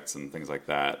Suspects and things like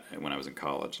that when I was in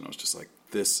college, and I was just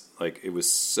this, it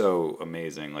was so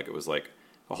amazing. It was a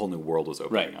whole new world was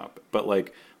opening up. But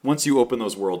once you open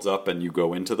those worlds up and you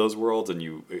go into those worlds and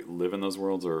you live in those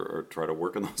worlds or try to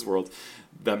work in those worlds,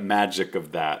 the magic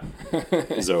of that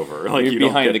is over. You're you don't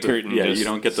behind get the curtain. Yeah, you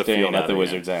don't get to feel at that the again.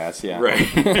 wizard's ass. Yeah,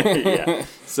 right. Yeah.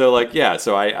 So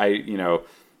so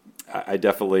I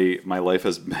definitely, my life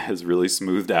has really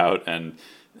smoothed out, and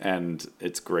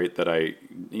it's great that I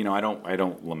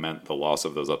don't lament the loss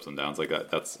of those ups and downs like that.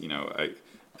 That's I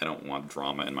don't want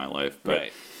drama in my life,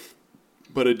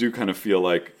 but I do kind of feel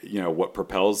what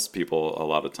propels people a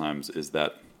lot of times is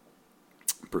that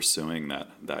pursuing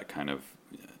that kind of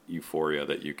euphoria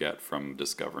that you get from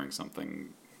discovering something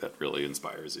that really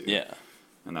inspires you. Yeah.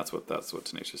 And that's what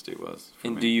Tenacious D was for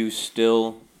me. And do you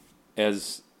still,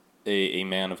 as a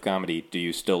man of comedy, do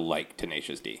you still like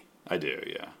Tenacious D? I do,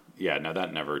 yeah. Yeah, no,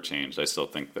 that never changed. I still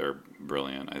think they're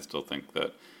brilliant. I still think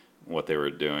that what they were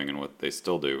doing and what they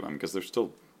still do, because they're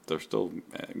still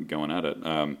going at it.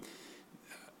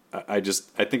 I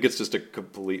think it's just a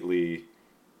completely.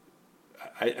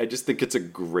 I just think it's a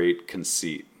great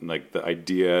conceit, the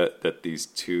idea that these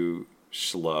two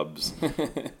schlubs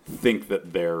think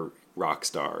that they're rock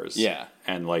stars. Yeah,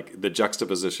 and the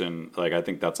juxtaposition, I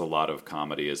think that's a lot of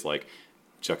comedy, is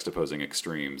juxtaposing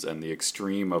extremes, and the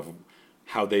extreme of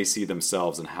how they see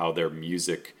themselves and how their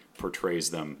music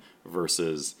portrays them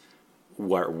versus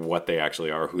what they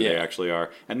actually are, who they actually are.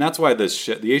 And that's why the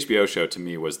HBO show to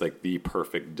me was the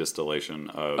perfect distillation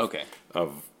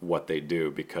of what they do,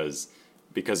 because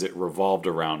it revolved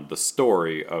around the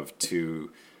story of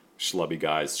two schlubby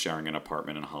guys sharing an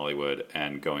apartment in Hollywood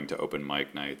and going to open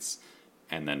mic nights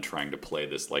and then trying to play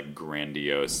this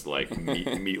grandiose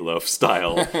Meatloaf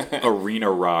style arena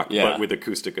rock, but with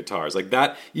acoustic guitars.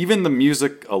 That, even the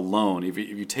music alone, if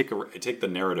you take the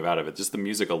narrative out of it, just the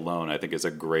music alone, I think is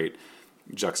a great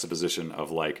juxtaposition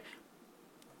of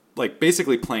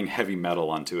basically playing heavy metal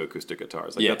onto acoustic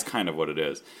guitars. That's kind of what it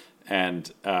is.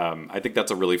 And I think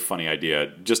that's a really funny idea.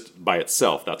 Just by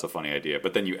itself, that's a funny idea.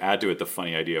 But then you add to it the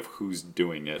funny idea of who's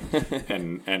doing it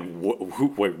and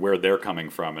where they're coming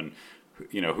from, and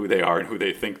who they are and who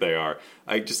they think they are.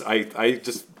 It just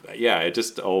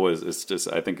always, it's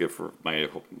just, I think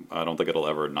I don't think it'll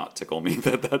ever not tickle me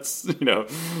that's,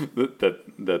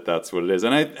 that's what it is.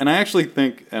 And I actually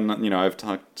think, and, I've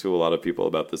talked to a lot of people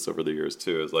about this over the years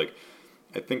too, is I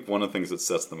think one of the things that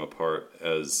sets them apart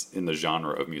as in the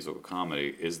genre of musical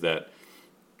comedy is that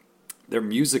they're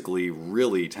musically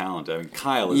really talented. I mean,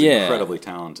 Kyle is incredibly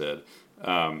talented.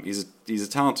 He's a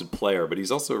talented player, but he's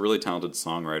also a really talented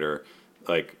songwriter,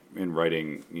 in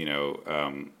writing,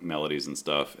 melodies and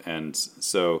stuff. And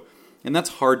so, and that's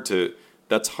hard to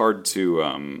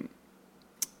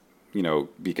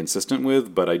be consistent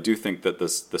with. But I do think that the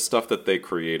stuff that they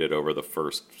created over the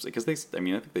first, because I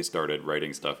think they started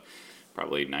writing stuff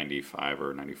probably 95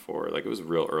 or 94. It was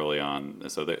real early on.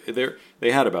 So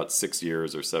they had about 6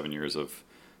 years or 7 years of,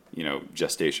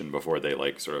 gestation before they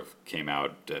sort of came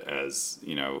out as,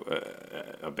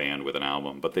 a band with an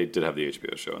album. But they did have the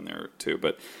HBO show in there too.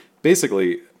 But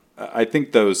basically, I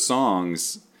think those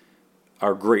songs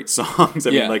are great songs.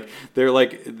 I mean, they're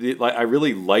I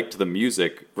really liked the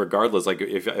music regardless.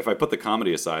 If I put the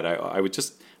comedy aside,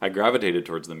 I gravitated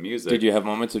towards the music. Did you have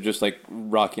moments of just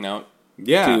rocking out?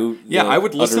 Yeah. I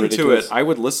would listen to it. I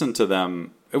would listen to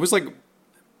them. It was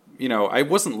I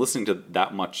wasn't listening to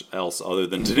that much else other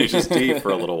than Tenacious D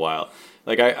for a little while.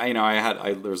 There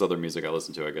was other music I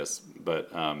listened to, I guess,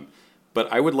 but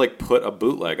I would put a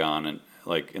bootleg on and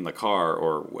like in the car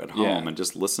or at home and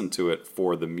just listen to it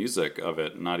for the music of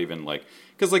it, not even like,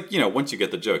 because like, once you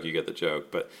get the joke, you get the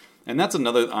joke. But, and that's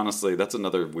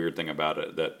another weird thing about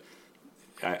it, that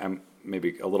I'm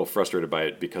maybe a little frustrated by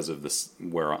it because of this,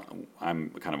 where I'm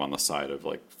kind of on the side of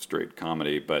like straight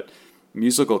comedy, but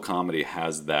musical comedy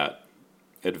has that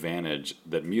advantage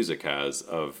that music has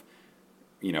of,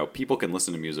 people can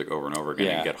listen to music over and over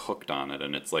again and get hooked on it.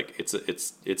 And it's like,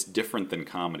 it's different than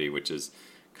comedy,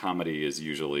 comedy is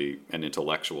usually an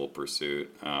intellectual pursuit.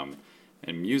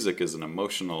 And music is an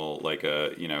emotional, like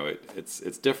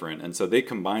it's different. And so they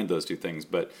combined those two things,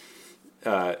 but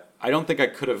I don't think I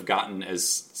could have gotten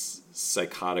as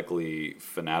psychotically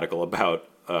fanatical about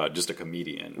just a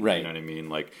comedian. Right. You know what I mean?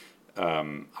 Like,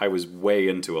 I was way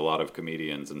into a lot of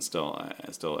comedians, and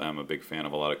I still am a big fan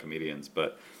of a lot of comedians,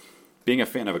 but being a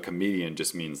fan of a comedian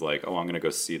just means like, I'm going to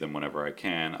go see them whenever I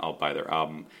can. I'll buy their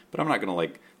album, but I'm not going to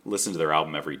like listen to their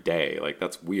album every day. Like,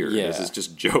 that's weird. Yeah. This is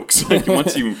just jokes. Like,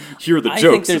 once you hear the jokes,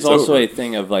 I think there's also over. a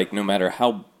thing of like, no matter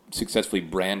how successfully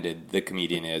branded the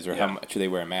comedian is or how much they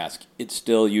wear a mask, it's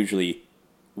still usually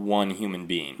one human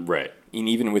being. Right. And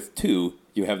even with two,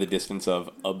 you have the distance of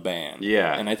a band.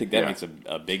 Yeah. And I think that makes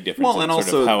a big difference in and sort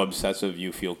also of how obsessive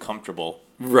you feel comfortable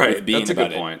right. with being That's a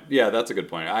about good point. Yeah, that's a good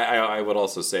point. I would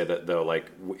also say that, though,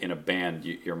 like in a band,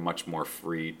 you're much more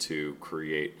free to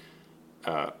create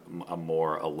a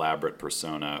more elaborate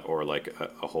persona, or like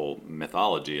a whole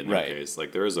mythology in that case.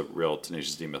 Like, there is a real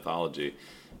Tenacious D mythology,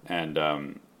 and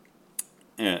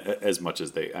as much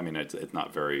as it's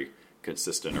not very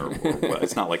consistent, or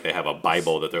it's not like they have a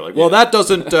Bible that they're like, well, that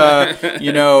doesn't,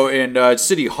 in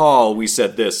City Hall we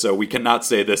said this, so we cannot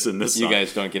say this in this song. You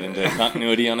guys don't get into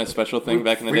continuity on a special thing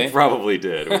back in the day? We probably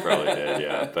did,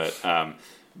 yeah.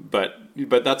 But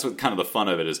that's what kind of the fun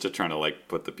of it is, to trying to like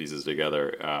put the pieces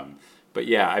together. But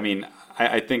yeah, I mean,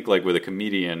 I think like with a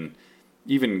comedian,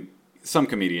 even some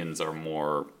comedians are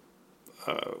more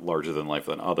larger than life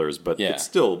than others, but it's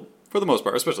still, for the most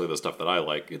part, especially the stuff that I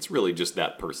like, it's really just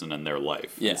that person and their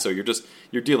life. Yeah. And so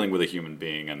you're dealing with a human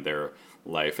being and their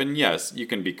life. And yes, you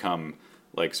can become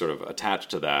like sort of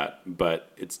attached to that,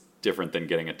 but it's different than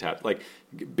getting attached. Like,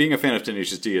 being a fan of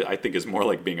Tenacious D, I think, is more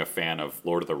like being a fan of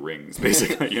Lord of the Rings,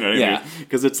 basically. You know what I mean?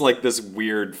 Because it's like this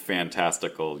weird,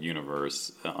 fantastical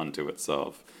universe unto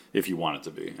itself, if you want it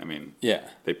to be. I mean,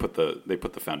 they put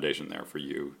the foundation there for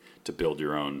you to build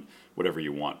your own, whatever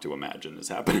you want to imagine is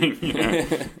happening,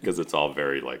 because it's all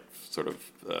very like sort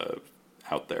of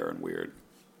out there and weird.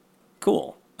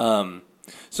 Cool.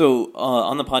 So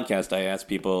on the podcast, I asked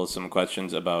people some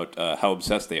questions about how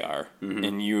obsessed they are,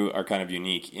 and you are kind of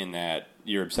unique in that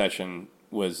your obsession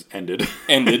was ended.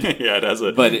 Yeah, it has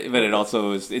a. But it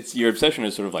also is. It's your obsession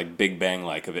is sort of like Big Bang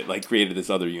like of it, like created this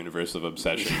other universe of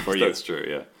obsession for you. That's true.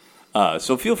 Yeah.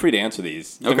 So feel free to answer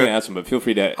these. Okay. I'm going to ask them, but feel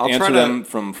free to answer them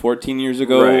from 14 years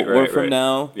ago or from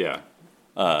now. Yeah.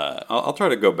 I'll try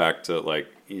to go back to like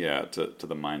to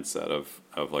the mindset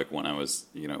of like when I was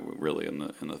really in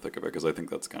the thick of it, because I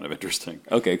think that's kind of interesting.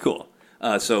 Okay, cool.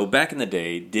 So back in the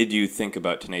day, did you think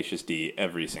about Tenacious D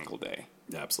every single day?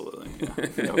 Absolutely,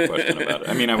 yeah. No question about it.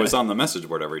 I mean, I was on the message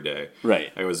board every day.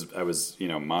 Right. I was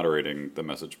moderating the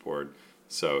message board,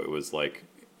 so it was like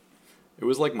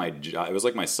my job. It was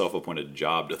like my self-appointed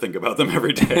job to think about them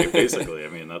every day. Basically, I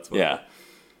mean, that's what. Yeah.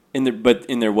 But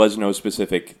there was no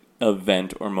specific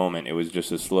event or moment. It was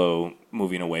just a slow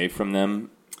moving away from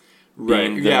them.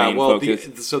 Right. Yeah. Well,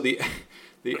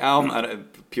 the album.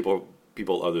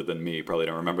 People other than me probably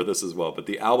don't remember this as well, but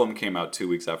the album came out 2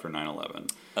 weeks after 9/11.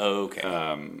 Oh, okay.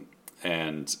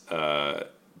 And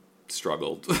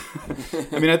struggled.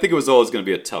 I mean, I think it was always going to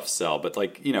be a tough sell, but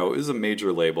like it was a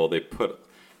major label. They put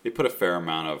a fair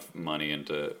amount of money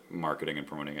into marketing and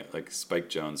promoting it. Like Spike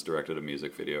Jonze directed a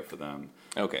music video for them.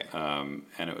 Okay. And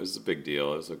it was a big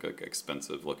deal. It was like an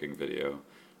expensive looking video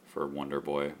for Wonder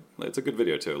Boy. It's a good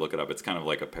video too. Look it up. It's kind of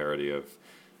like a parody of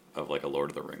like a Lord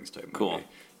of the Rings type movie. Cool.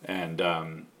 And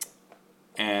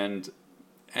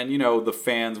the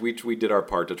fans, we did our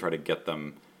part to try to get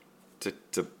them to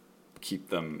keep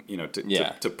them,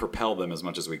 to propel them as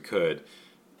much as we could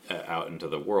out into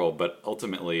the world. But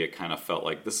ultimately, it kind of felt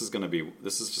like this is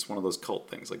just one of those cult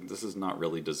things. Like, this is not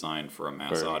really designed for a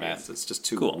mass audience. It's just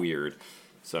too weird.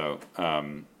 So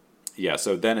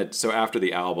so after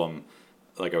the album,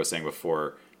 like I was saying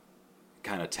before,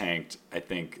 kind of tanked. I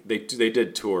think they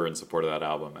did tour in support of that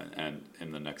album, and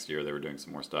in the next year they were doing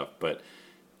some more stuff. But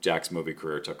Jack's movie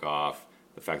career took off.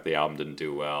 The fact the album didn't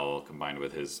do well, combined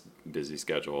with his busy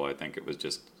schedule, I think it was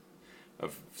just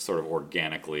sort of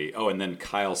organically. Oh, and then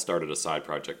Kyle started a side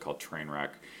project called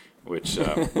Trainwreck, which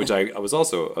I was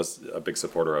also a big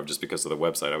supporter of just because of the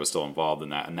website. I was still involved in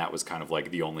that, and that was kind of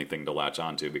like the only thing to latch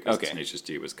onto because Tenacious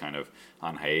D was kind of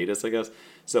on hiatus, I guess.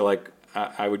 So like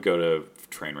I would go to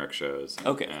train wreck shows,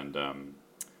 and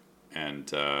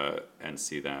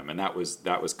see them, and that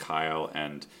was Kyle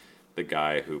and the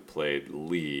guy who played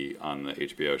Lee on the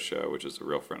HBO show, which is a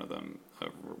real friend of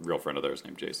theirs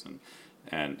named Jason,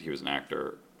 and he was an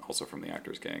actor. Also from the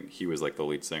Actors Gang. He was like the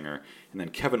lead singer. And then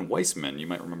Kevin Weissman, you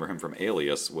might remember him from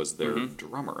Alias, was their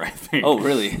drummer, I think. Oh,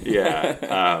 really?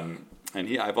 Yeah.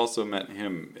 And I've also met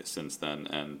him since then,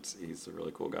 and he's a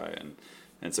really cool guy.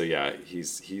 And so, yeah,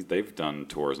 they've done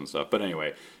tours and stuff. But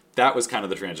anyway, that was kind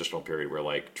of the transitional period where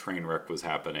like Trainwreck was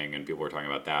happening and people were talking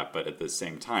about that. But at the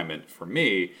same time, and for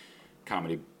me,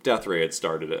 Comedy Death Ray had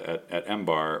started at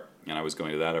M-Bar, and I was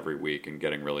going to that every week and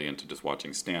getting really into just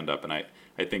watching stand-up. And I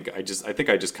think I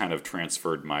just kind of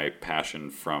transferred my passion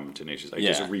from Tenacious. I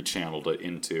just rechanneled it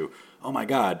into, oh my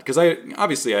God, because I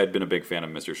had been a big fan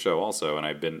of Mr. Show also, and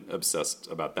I've been obsessed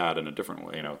about that in a different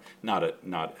way. You know, not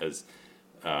as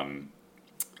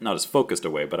focused a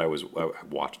way, but I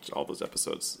watched all those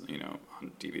episodes, you know,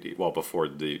 on DVD. Well, before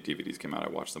the DVDs came out, I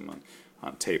watched them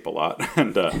on tape a lot,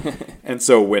 and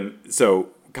so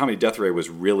Comedy Death Ray was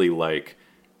really like.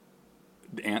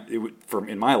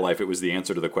 In my life, it was the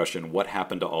answer to the question, what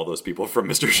happened to all those people from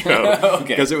Mr. Show?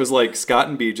 Because it was like Scott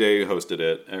and BJ hosted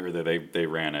it, or they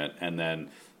ran it, and then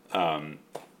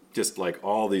just like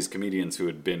all these comedians who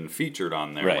had been featured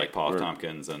on there, like Paul F.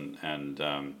 Tompkins and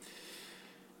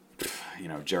you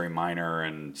know, Jerry Minor,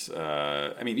 and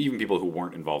I mean, even people who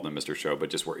weren't involved in Mr. Show, but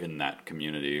just were in that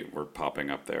community were popping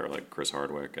up there, like Chris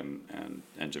Hardwick and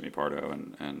Jimmy Pardo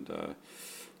and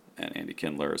Andy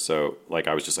Kindler. So like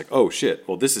I was just like, oh shit,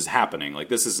 well this is happening. Like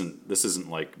this isn't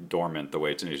like dormant the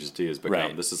way Tenacious D has become.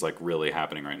 Right. This is like really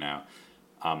happening right now.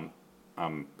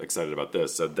 I'm excited about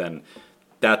this. So then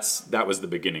that was the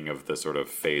beginning of the sort of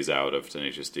phase out of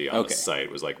Tenacious D on the site.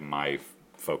 It was like my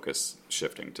focus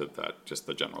shifting to that, just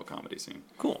the general comedy scene.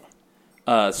 Cool.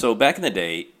 So back in the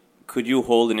day, could you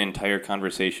hold an entire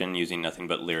conversation using nothing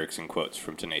but lyrics and quotes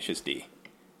from Tenacious D?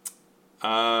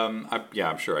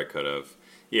 I'm sure I could have.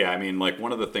 Yeah, I mean, like,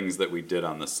 one of the things that we did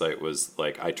on the site was,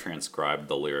 like, I transcribed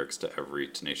the lyrics to every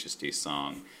Tenacious D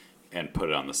song and put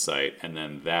it on the site. And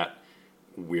then that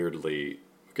weirdly,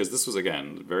 because this was,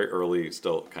 again, very early,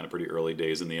 still kind of pretty early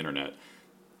days in the internet,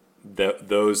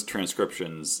 those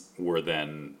transcriptions were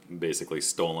then basically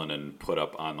stolen and put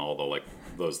up on all the, like,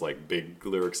 those, like, big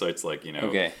lyric sites, like, you know,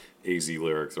 AZ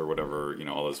Lyrics or whatever, you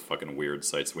know, all those fucking weird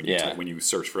sites. When you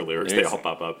search for lyrics, they all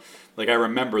pop up. Like, I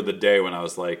remember the day when I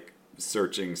was, like,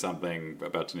 searching something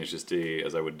about Tenacious D,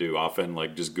 as I would do often,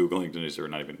 like just Googling Tenacious, or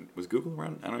not even, was Google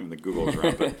around? I don't even think Google was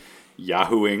around, but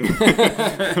Yahooing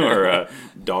or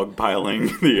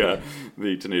dogpiling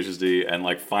the Tenacious D and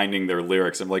like finding their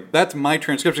lyrics. I'm like, that's my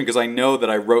transcription, because I know that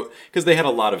I wrote, because they had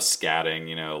a lot of scatting,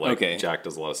 you know, like Jack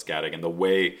does a lot of scatting, and the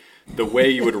way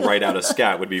you would write out a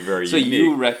scat would be very unique. So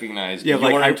you recognized your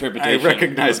interpretation. I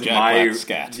recognized my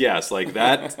scat. Yes, like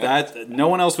that. No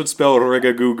one else would spell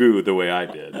rigagoo the way I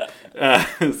did.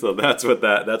 So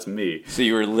that's me. So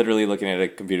you were literally looking at a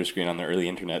computer screen on the early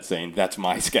internet saying, "That's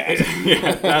my scat."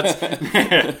 Yeah, that's.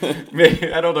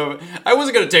 I don't know. I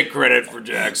wasn't going to take credit for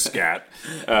Jack's scat,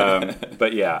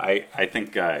 but yeah, I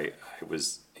think I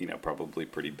was, you know, probably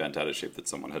pretty bent out of shape that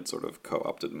someone had sort of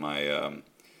co-opted my.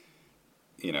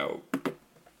 You know,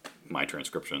 my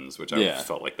transcriptions, which I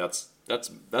felt like that's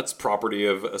property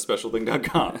of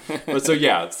aspecialthing.com. But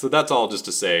so that's all just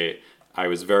to say I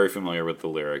was very familiar with the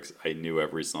lyrics. I knew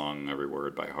every song, every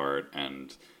word by heart,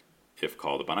 and if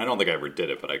called upon, I don't think I ever did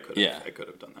it, but I could have. I could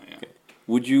have done that. Yeah. Okay.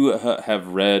 Would you have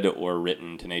read or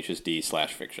written Tenacious D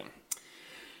 /fiction?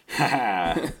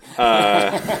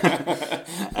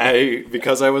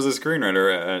 Because I was a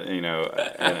screenwriter, you know,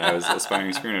 and I was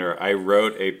aspiring screenwriter, I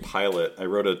wrote a pilot. I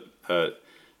wrote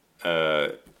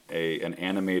an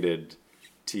animated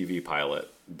TV pilot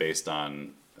based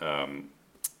on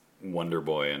Wonder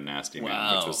Boy and Nasty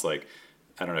Man, which was like,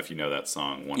 I don't know if you know that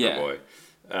song, Wonder Boy.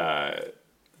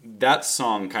 That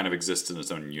song kind of exists in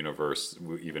its own universe,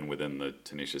 even within the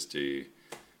Tenacious D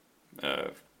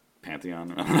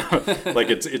pantheon. I don't know. Like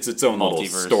it's its own little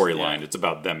storyline. Yeah. It's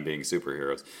about them being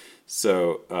superheroes.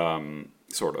 So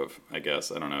sort of, I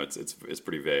guess. I don't know. It's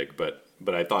pretty vague, but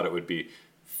I thought it would be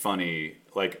funny.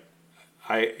 Like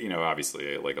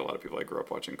obviously, like a lot of people, I grew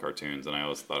up watching cartoons, and I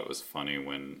always thought it was funny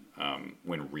when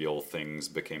real things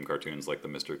became cartoons, like the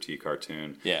Mr. T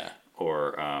cartoon. Yeah.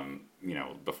 Or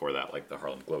before that, like the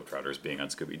Harlem Globetrotters being on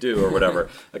Scooby-Doo or whatever.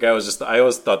 Like I always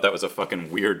thought that was a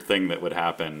fucking weird thing that would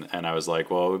happen, and I was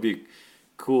like, well, it would be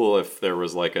cool if there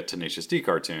was like a Tenacious D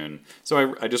cartoon.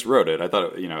 So I just wrote it. I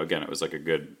thought, again, it was like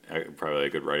probably a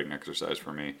good writing exercise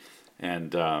for me.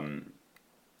 And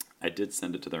I did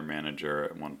send it to their manager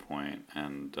at one point,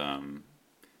 and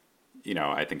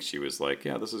I think she was like,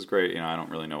 "Yeah, this is great. I don't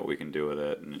really know what we can do with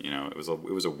it." And it was one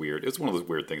of those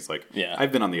weird things. Like,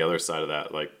 I've been on the other side of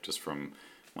that, like just from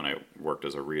when I worked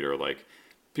as a reader. Like,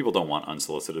 people don't want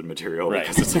unsolicited material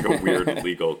because it's like a weird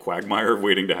legal quagmire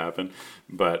waiting to happen.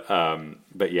 But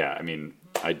yeah, I mean,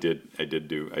 I did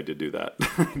do that.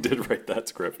 I did write that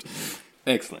script.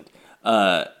 Excellent.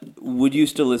 Would you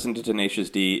still listen to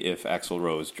Tenacious D if Axl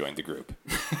Rose joined the group?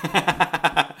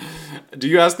 Do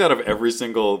you ask that of every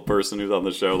single person who's on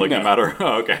the show? Like, no matter...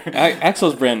 Oh, okay.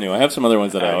 Axl's brand new. I have some other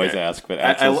ones that I always ask, but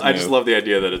I just love the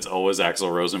idea that it's always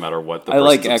Axl Rose no matter what the I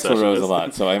like person's Axl Rose is. a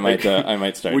lot, so I might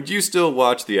start. Would you still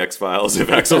watch The X-Files if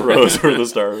Axl Rose were the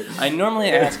star? I normally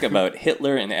ask about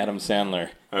Hitler and Adam Sandler,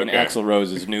 and Axl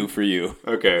Rose is new for you.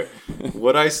 Okay.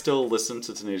 Would I still listen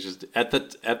to Tenacious D? At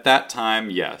that time,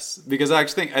 yes. Because I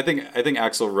think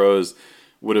Axl Rose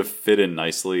would have fit in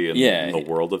nicely in the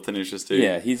world of Tenacious D.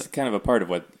 Yeah, he's kind of a part of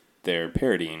what they're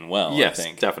parodying well, yes, I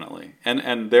think. Definitely.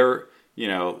 And they're,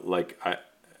 like,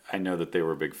 I know that they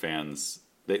were big fans.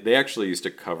 They actually used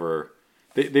to cover...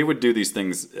 They would do these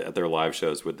things at their live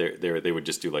shows. They would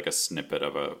just do, like, a snippet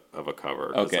of a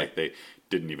cover. Okay. Like, they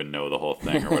didn't even know the whole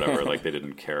thing or whatever. Like, they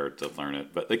didn't care to learn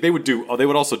it. But, like, they would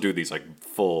also do these, like,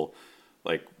 full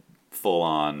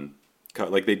on...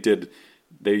 Like,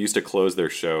 they used to close their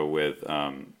show with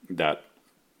that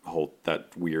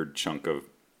weird chunk of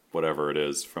whatever it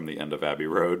is from the end of Abbey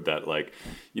Road, that like,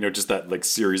 just that like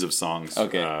series of songs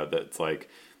that's like,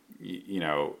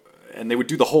 and they would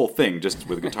do the whole thing just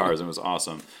with guitars and it was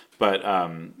awesome. But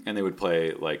and they would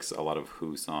play like a lot of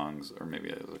Who songs, or maybe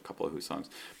a couple of Who songs.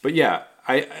 But yeah,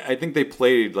 I think they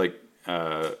played like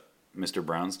Mr.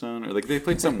 Brownstone, or like they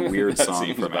played some weird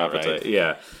song from Appetite. Right.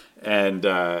 Yeah, and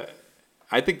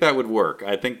I think that would work.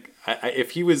 I think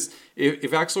if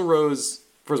Axl Rose.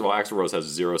 First of all, Axl Rose has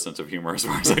zero sense of humor as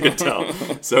far as I can tell,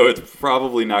 so it's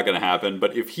probably not going to happen.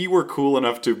 But if he were cool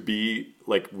enough to be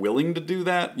like willing to do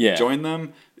that, join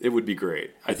them, it would be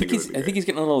great. I think he's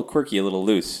getting a little quirky, a little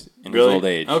loose in his old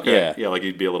age. Okay, yeah, like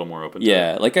he'd be a little more open.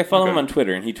 Yeah, like I follow him on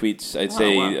Twitter, and he tweets, I'd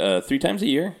say 3 times a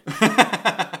year.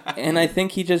 And I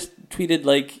think he just tweeted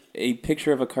like a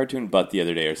picture of a cartoon butt the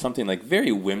other day, or something like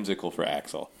very whimsical for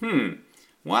Axl.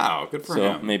 Wow, good for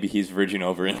him. So maybe he's verging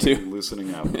over into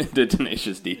loosening up into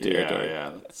Tenacious D territory.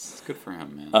 Yeah, that's good for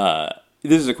him, man.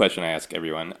 This is a question I ask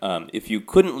everyone. If you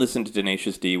couldn't listen to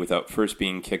Tenacious D without first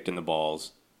being kicked in the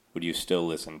balls, would you still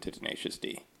listen to Tenacious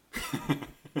D?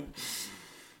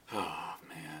 Oh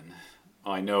man,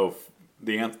 I know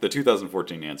the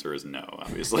 2014 answer is no.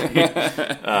 Obviously,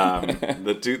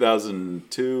 the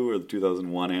 2002 or the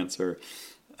 2001 answer.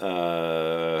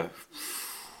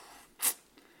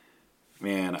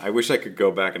 Man, I wish I could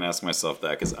go back and ask myself that,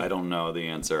 because I don't know the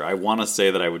answer. I want to say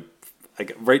that I would...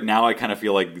 Like, right now, I kind of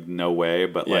feel like no way,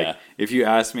 but like if you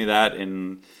asked me that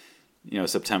in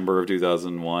September of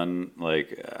 2001,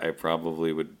 like I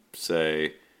probably would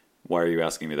say, "Why are you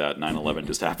asking me that? 9/11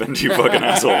 just happened, you fucking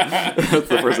asshole." That's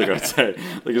the first thing I'd say.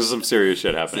 Like, there's some serious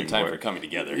shit happening. It's time for coming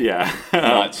together. Yeah.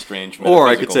 Not strange. Or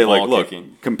I could say, like, look,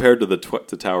 compared to the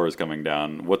towers coming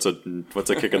down, what's a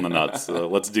kick in the nuts?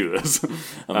 Let's do this.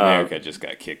 America just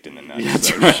got kicked in the nuts. Yeah,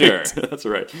 that's right. Sure. That's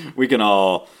right. We can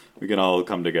all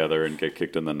come together and get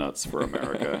kicked in the nuts for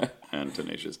America and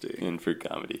Tenacious D. And for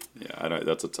comedy. Yeah,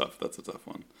 that's a tough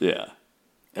one. Yeah.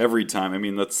 Every time. I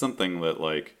mean, that's something that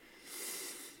like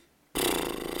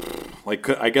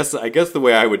I guess the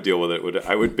way I would deal with it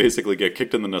I would basically get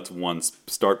kicked in the nuts once,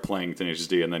 start playing Tenacious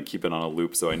D, and then keep it on a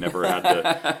loop, so I never had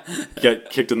to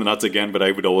get kicked in the nuts again. But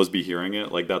I would always be hearing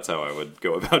it. Like, that's how I would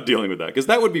go about dealing with that, because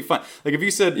that would be fun. Like, if you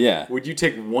said, would you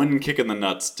take one kick in the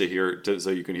nuts so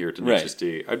you can hear Tenacious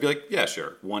D? I'd be like, yeah,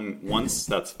 sure. Once,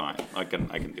 that's fine. I can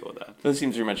deal with that. That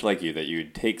seems very much like you, that you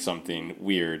would take something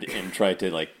weird and try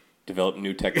to like develop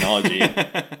new technology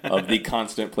of the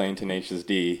constant playing Tenacious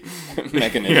D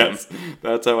mechanism. Yes,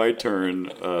 that's how I turn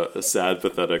a sad,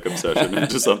 pathetic obsession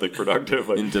into something productive.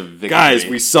 Like, into victory. Guys,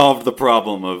 we solved the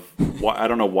problem of I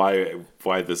don't know why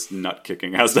this nut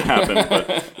kicking has to happen,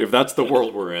 but if that's the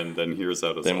world we're in, then here's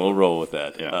how to. Then we'll roll with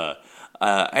that. Yeah.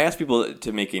 I asked people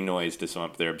to make a noise to sum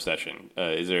up their obsession.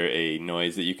 Is there a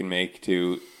noise that you can make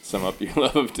to sum up your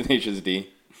love of Tenacious D?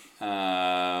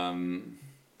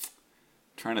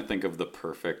 Trying to think of the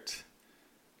perfect.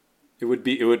 It would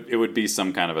be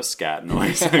some kind of a scat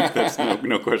noise. Like, there's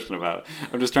no question about it.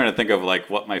 I'm just trying to think of like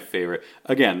what my favorite.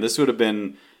 Again, this would have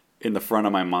been in the front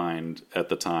of my mind at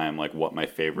the time, like what my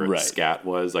favorite scat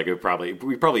was. Like we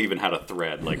probably even had a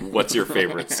thread, like what's your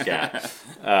favorite scat?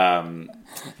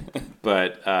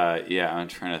 But I'm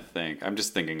trying to think. I'm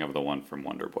just thinking of the one from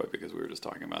Wonder Boy because we were just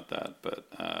talking about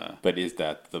that. But is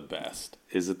that the best?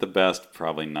 Is it the best?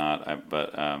 Probably not.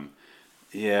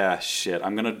 Yeah, shit.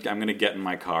 I'm gonna get in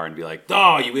my car and be like,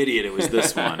 "Oh, you idiot! It was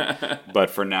this one." But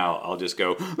for now, I'll just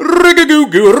go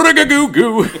rig-a-goo-goo,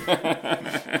 rig-a-goo-goo.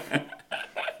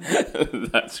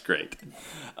 That's great.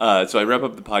 So I wrap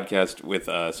up the podcast with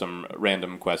some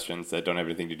random questions that don't have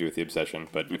anything to do with the obsession,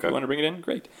 but if you want to bring it in,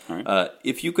 great. All right.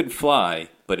 If you could fly,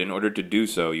 but in order to do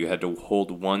so, you had to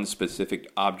hold one specific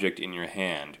object in your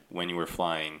hand when you were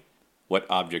flying, what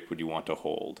object would you want to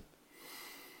hold?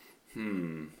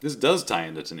 This does tie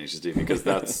into Tenacious D because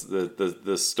that's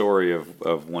the story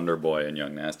of Wonder Boy and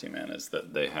Young Nasty Man is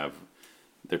that they're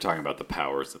talking about the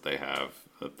powers that they have.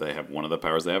 That they have one of the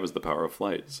powers they have is the power of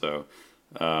flight. So,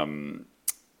 and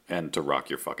to rock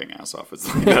your fucking ass off is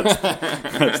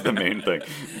that's the main thing.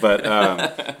 But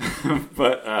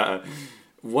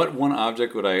what one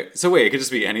object would I? So wait, it could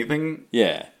just be anything.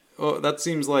 Yeah. Oh, that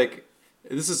seems like.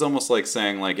 This is almost like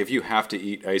saying, like, if you have to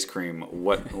eat ice cream,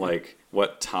 what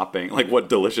topping, like, what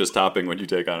delicious topping would you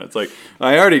take on it? It's like,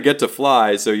 I already get to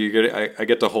fly, so I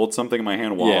get to hold something in my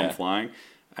hand while I'm flying.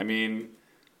 I mean,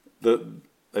 I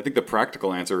think the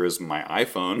practical answer is my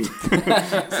iPhone,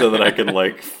 so that I can,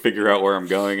 like, figure out where I'm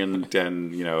going and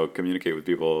communicate with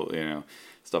people,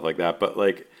 stuff like that. But,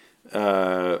 like,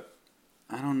 I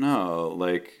don't know,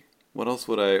 like, what else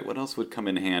would come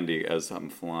in handy as I'm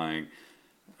flying?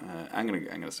 I'm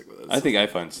gonna stick with this. I think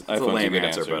iPhone's a lame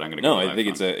answer, but I'm gonna. No, I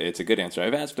think it's a good answer.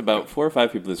 I've asked about 4 or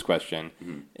 5 people this question,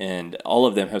 and all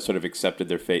of them have sort of accepted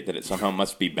their fate that it somehow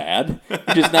must be bad.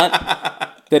 Which is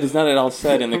not that is not at all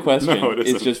said in the question. No,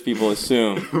 it's just people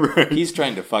assume he's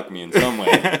trying to fuck me in some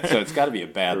way, so it's got to be a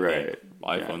bad thing.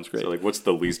 iPhone's great. So, like, what's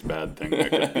the least bad thing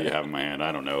that could be have in my hand?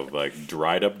 I don't know, like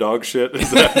dried up dog shit. Is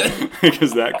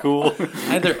that cool?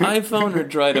 Either iPhone or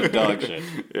dried up dog shit.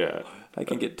 Yeah. I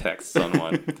can get texts on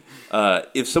one.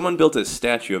 If someone built a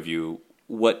statue of you,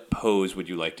 what pose would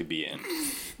you like to be in?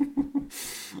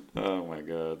 Oh my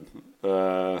god.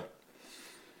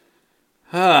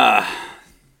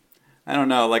 I don't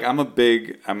know. Like I'm a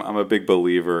big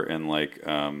believer in like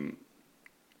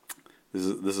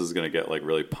this is gonna get like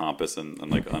really pompous and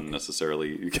like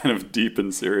unnecessarily kind of deep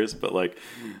and serious, but like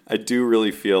I do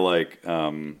really feel like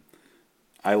I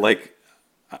like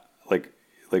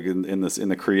in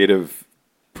the creative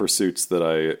pursuits that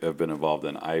I have been involved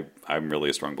in, I'm really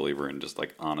a strong believer in just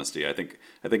like honesty. I think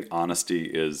honesty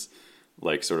is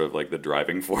like sort of like the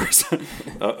driving force.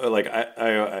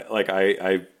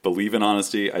 I believe in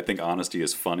honesty. I think honesty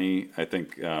is funny. I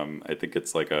think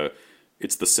it's like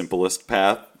it's the simplest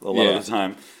path a lot of the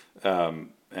time.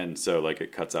 And so like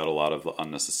it cuts out a lot of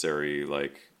unnecessary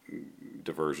like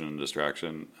diversion and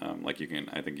distraction. I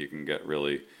think you can get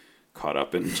really caught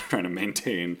up in trying to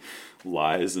maintain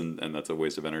lies and that's a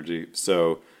waste of energy.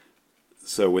 So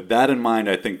with that in mind,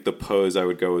 I think the pose I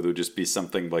would go with would just be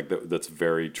something like that's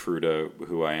very true to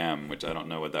who I am, which I don't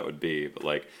know what that would be, but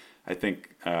like I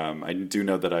think I do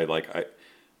know that a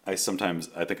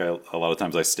lot of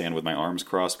times I stand with my arms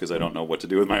crossed because I don't know what to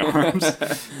do with my arms.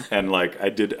 And like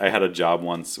I had a job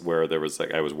once where there was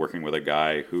like I was working with a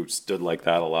guy who stood like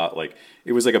that a lot. Like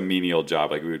it was like a menial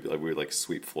job. Like we would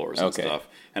sweep floors and stuff.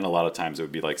 And a lot of times it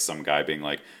would be like some guy being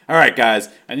like, "All right, guys,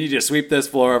 I need you to sweep this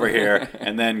floor over here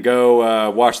and then go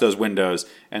wash those windows."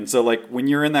 And so like when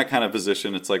you're in that kind of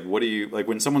position, it's like, what do you like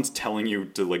when someone's telling you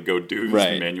to like go do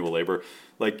manual labor?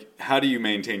 Like, how do you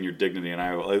maintain your dignity? And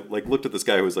I like looked at this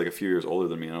guy who was like a few years older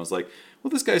than me, and I was like, well,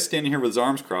 this guy's standing here with his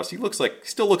arms crossed. He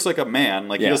still looks like a man.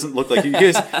 Like he doesn't look like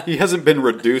he hasn't been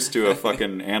reduced to a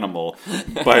fucking animal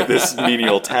by this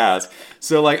menial task.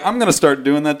 So like, I'm gonna start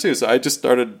doing that too. So I just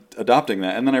started adopting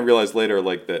that, and then I realized later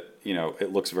like that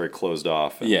it looks very closed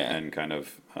off and kind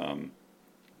of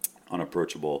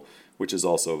unapproachable, which is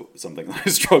also something that I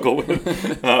struggle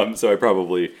with. So I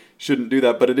probably shouldn't do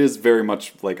that, but it is very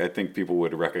much like I think people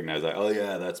would recognize that. Oh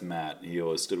yeah, that's Matt. He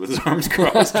always stood with his arms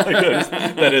crossed. Like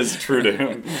that is true to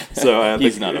him. So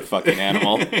he's not a fucking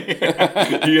animal.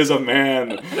 He is a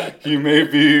man. He may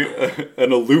be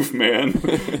an aloof man,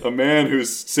 a man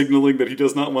who's signaling that he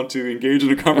does not want to engage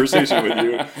in a conversation with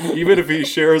you. Even if he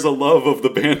shares a love of the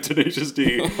band Tenacious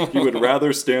D, he would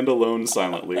rather stand alone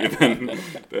silently than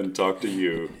talk to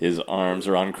you. His arms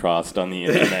are uncrossed on the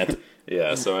internet.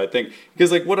 Yeah, so I think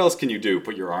because like, what else can you do?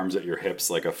 Put your arms at your hips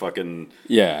like a fucking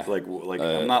like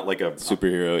I'm not like a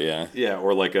superhero, yeah,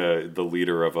 or like the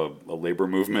leader of a labor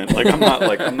movement. Like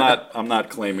I'm not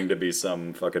claiming to be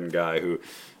some fucking guy who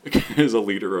is a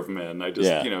leader of men. I just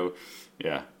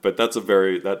but that's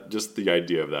just the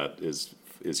idea of that is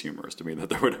humorous to me, that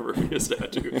there would ever be a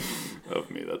statue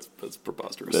of me. That's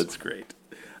preposterous. That's great.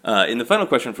 And the final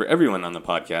question for everyone on the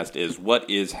podcast is, what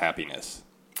is happiness?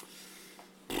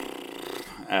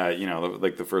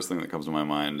 Like the first thing that comes to my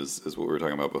mind is what we were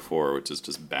talking about before, which is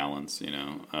just balance.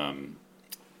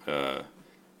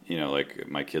 Like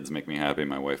my kids make me happy,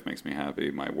 my wife makes me happy,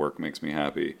 my work makes me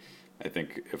happy. I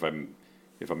think if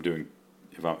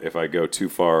I go too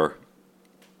far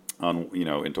on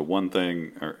into one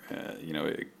thing, or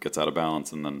it gets out of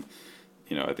balance, and then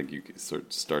I think you sort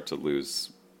of start to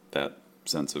lose that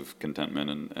sense of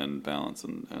contentment and balance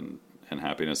and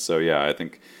happiness. So yeah, I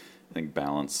think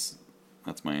balance.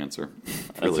 That's my answer.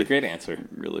 That's a great answer.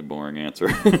 Really boring answer,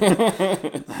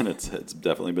 and it's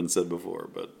definitely been said before.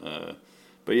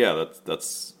 But yeah,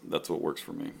 that's what works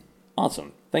for me.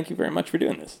 Awesome. Thank you very much for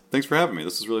doing this. Thanks for having me.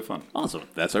 This was really fun. Awesome.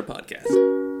 That's our podcast.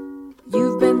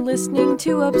 You've been listening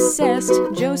to Obsessed.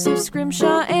 Joseph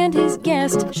Scrimshaw and his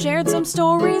guest shared some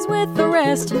stories with the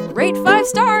rest. Rate 5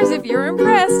 stars if you're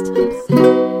impressed.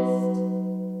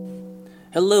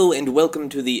 Hello and welcome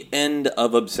to the end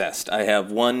of Obsessed. I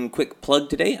have one quick plug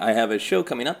today. I have a show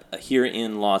coming up here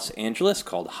in Los Angeles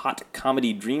called Hot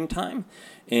Comedy Dreamtime.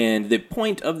 And the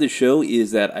point of the show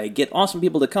is that I get awesome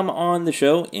people to come on the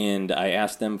show, and I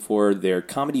ask them for their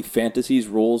comedy fantasies,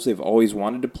 roles they've always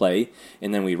wanted to play,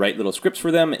 and then we write little scripts for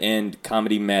them, and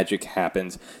comedy magic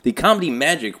happens. The comedy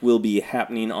magic will be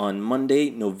happening on Monday,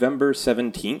 November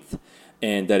 17th,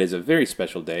 and that is a very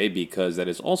special day because that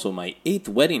is also my 8th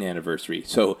wedding anniversary,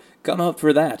 so come out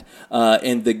for that.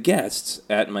 And the guests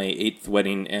at my 8th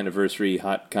wedding anniversary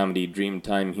Hot Comedy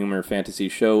Dreamtime Humor Fantasy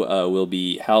show will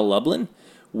be Hal Lublin,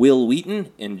 Will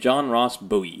Wheaton, and John Ross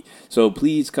Bowie. So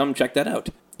please come check that out.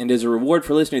 And as a reward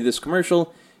for listening to this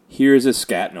commercial, here's a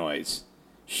scat noise.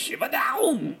 Shiva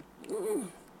down!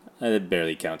 That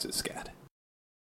barely counts as scat.